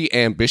were pretty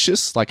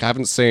ambitious. Like, I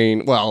haven't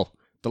seen, well,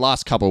 the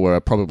last couple were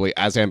probably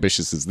as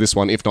ambitious as this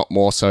one, if not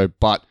more so.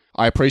 But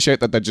I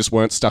appreciate that they just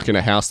weren't stuck in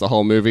a house the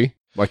whole movie,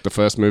 like the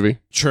first movie.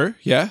 True.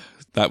 Yeah.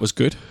 That was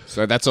good.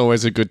 So that's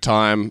always a good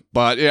time.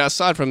 But yeah,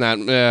 aside from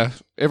that,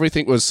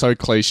 everything was so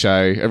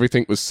cliche.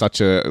 Everything was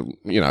such a,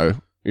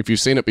 if you've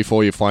seen it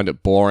before, you find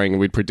it boring.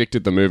 We'd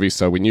predicted the movie,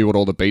 so we knew what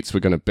all the beats were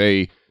going to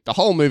be. The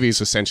whole movie is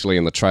essentially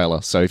in the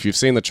trailer. So if you've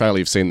seen the trailer,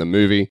 you've seen the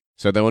movie.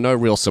 So there were no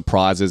real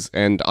surprises.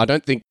 And I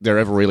don't think there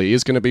ever really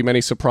is going to be many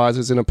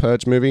surprises in a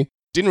Purge movie.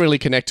 Didn't really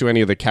connect to any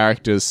of the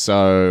characters,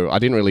 so I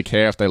didn't really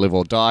care if they live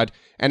or died.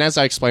 And as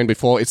I explained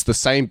before, it's the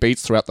same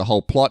beats throughout the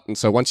whole plot, and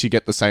so once you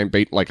get the same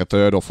beat like a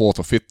third or fourth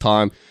or fifth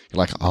time, you're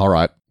like, all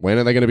right, when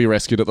are they going to be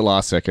rescued at the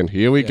last second?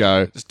 Here we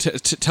go.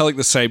 Telling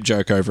the same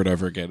joke over and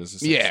over again is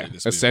essentially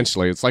this movie.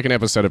 Essentially. It's like an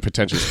episode of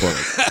Potential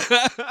Spoilers.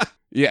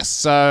 Yes,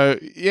 so,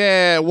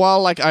 yeah,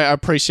 while like I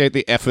appreciate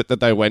the effort that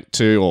they went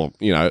to, or,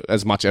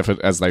 as much effort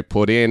as they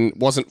put in,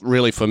 wasn't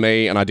really for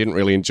me, and I didn't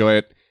really enjoy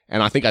it.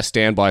 And I think I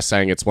stand by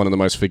saying it's one of the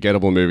most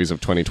forgettable movies of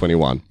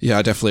 2021. Yeah,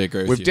 I definitely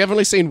agree with you. We've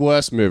definitely seen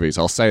worse movies,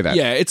 I'll say that.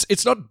 Yeah,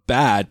 it's not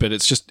bad, but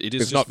it is just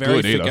not very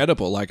good either.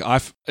 forgettable. Like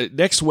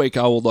next week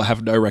I will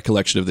have no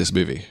recollection of this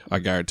movie. I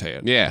guarantee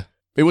it. Yeah.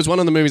 It was one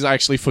of the movies I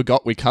actually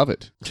forgot we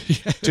covered,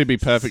 to be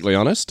perfectly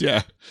honest.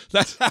 Yeah.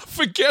 That's how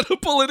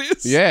forgettable it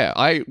is. Yeah,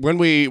 when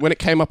it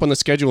came up on the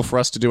schedule for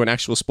us to do an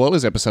actual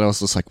spoilers episode, I was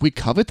just like, we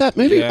covered that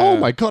movie? Yeah. Oh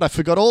my God, I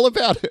forgot all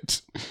about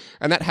it.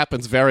 And that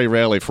happens very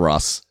rarely for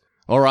us.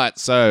 All right,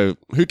 so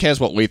who cares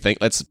what we think?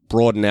 Let's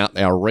broaden out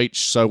our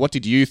reach. So what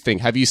did you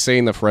think? Have you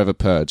seen the Forever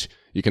Purge?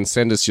 You can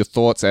send us your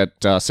thoughts at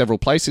several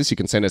places. You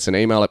can send us an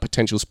email at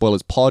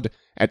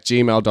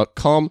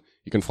potentialspoilerspod@gmail.com.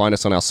 You can find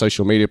us on our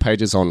social media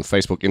pages on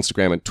Facebook,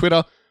 Instagram, and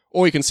Twitter.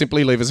 Or you can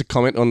simply leave us a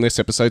comment on this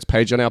episode's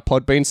page on our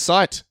Podbean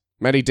site.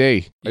 Matty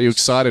D, are you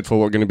excited for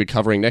what we're going to be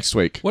covering next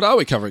week? What are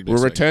we covering next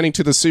We're week? returning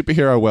to the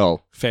superhero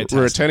well. Fantastic.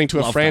 We're returning to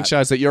a Love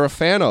franchise that you're a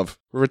fan of.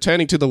 We're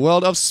returning to the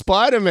world of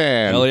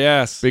Spider-Man. Hell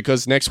yes.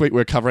 Because next week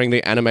we're covering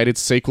the animated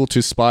sequel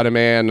to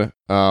Spider-Man.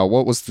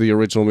 What was the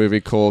original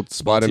movie called?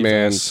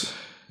 Spider-Man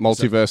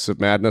Multiverse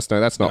of Madness. No,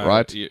 that's not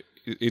right.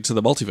 Into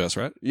the multiverse,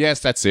 right? Yes,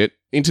 that's it.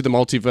 Into the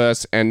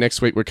Multiverse. And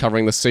next week we're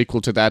covering the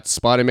sequel to that,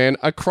 Spider-Man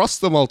Across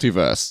the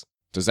Multiverse.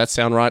 Does that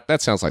sound right?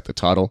 That sounds like the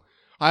title.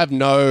 I have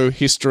no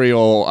history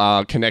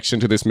or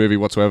connection to this movie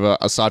whatsoever,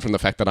 aside from the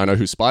fact that I know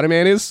who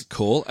Spider-Man is.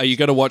 Cool. Are you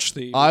going to watch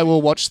the... I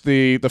will watch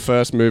the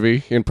first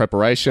movie in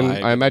preparation.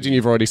 I imagine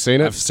you've already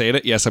seen it. I've seen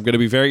it, yes. I'm going to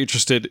be very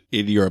interested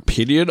in your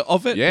opinion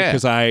of it. Yeah.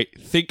 Because I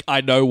think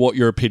I know what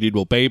your opinion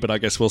will be, but I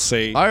guess we'll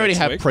see. I already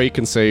have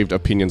preconceived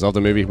opinions of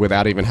the movie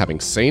without even having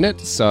seen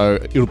it, so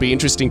it'll be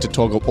interesting to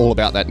talk all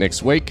about that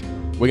next week.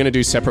 We're going to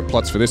do separate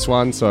plots for this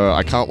one, so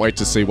I can't wait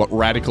to see what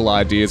radical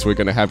ideas we're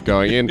going to have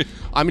going in.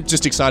 I'm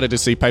just excited to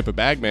see Paper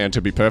Bag Man,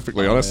 to be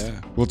perfectly honest. yeah.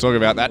 We'll talk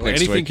about that next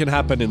Anything week. can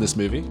happen in this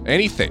movie.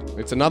 Anything.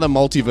 It's another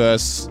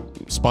multiverse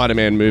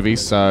Spider-Man movie,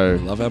 so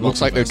Love our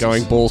looks like they're multiverses.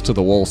 going balls to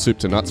the wall, soup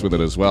to nuts with it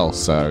as well.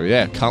 So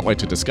yeah, can't wait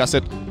to discuss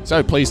it.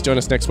 So please join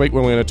us next week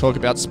when we're going to talk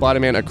about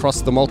Spider-Man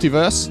Across the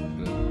Multiverse.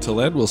 Till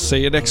then, we'll see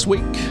you next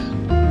week.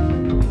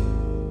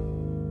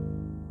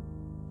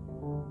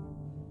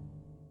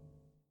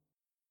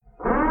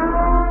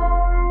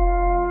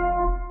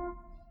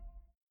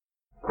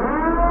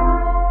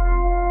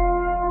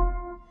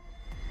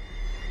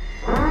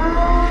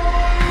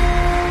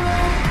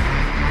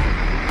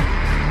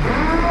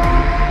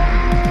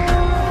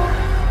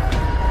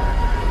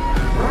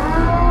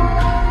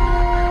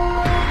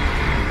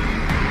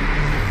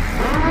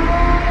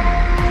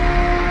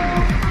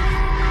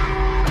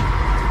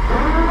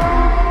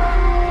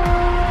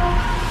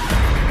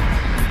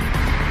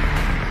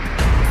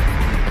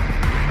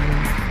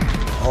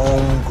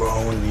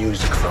 Homegrown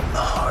music from the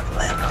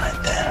heartland right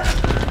there.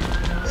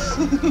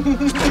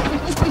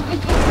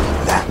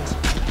 That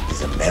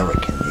is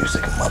American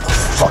music,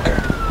 motherfucker.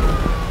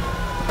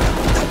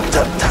 Dun,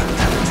 dun, dun,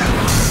 dun,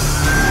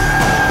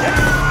 dun.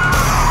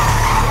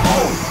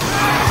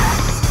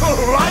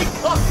 Strike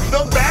up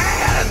the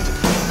band!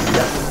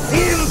 The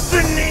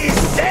symphony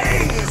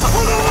sings!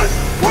 Hold on!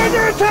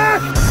 Weather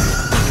attack!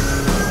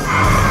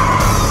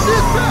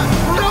 Dispatch!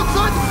 We're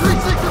outside the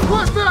precinct.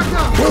 Report back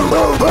up! Boom,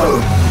 boom,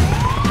 boom!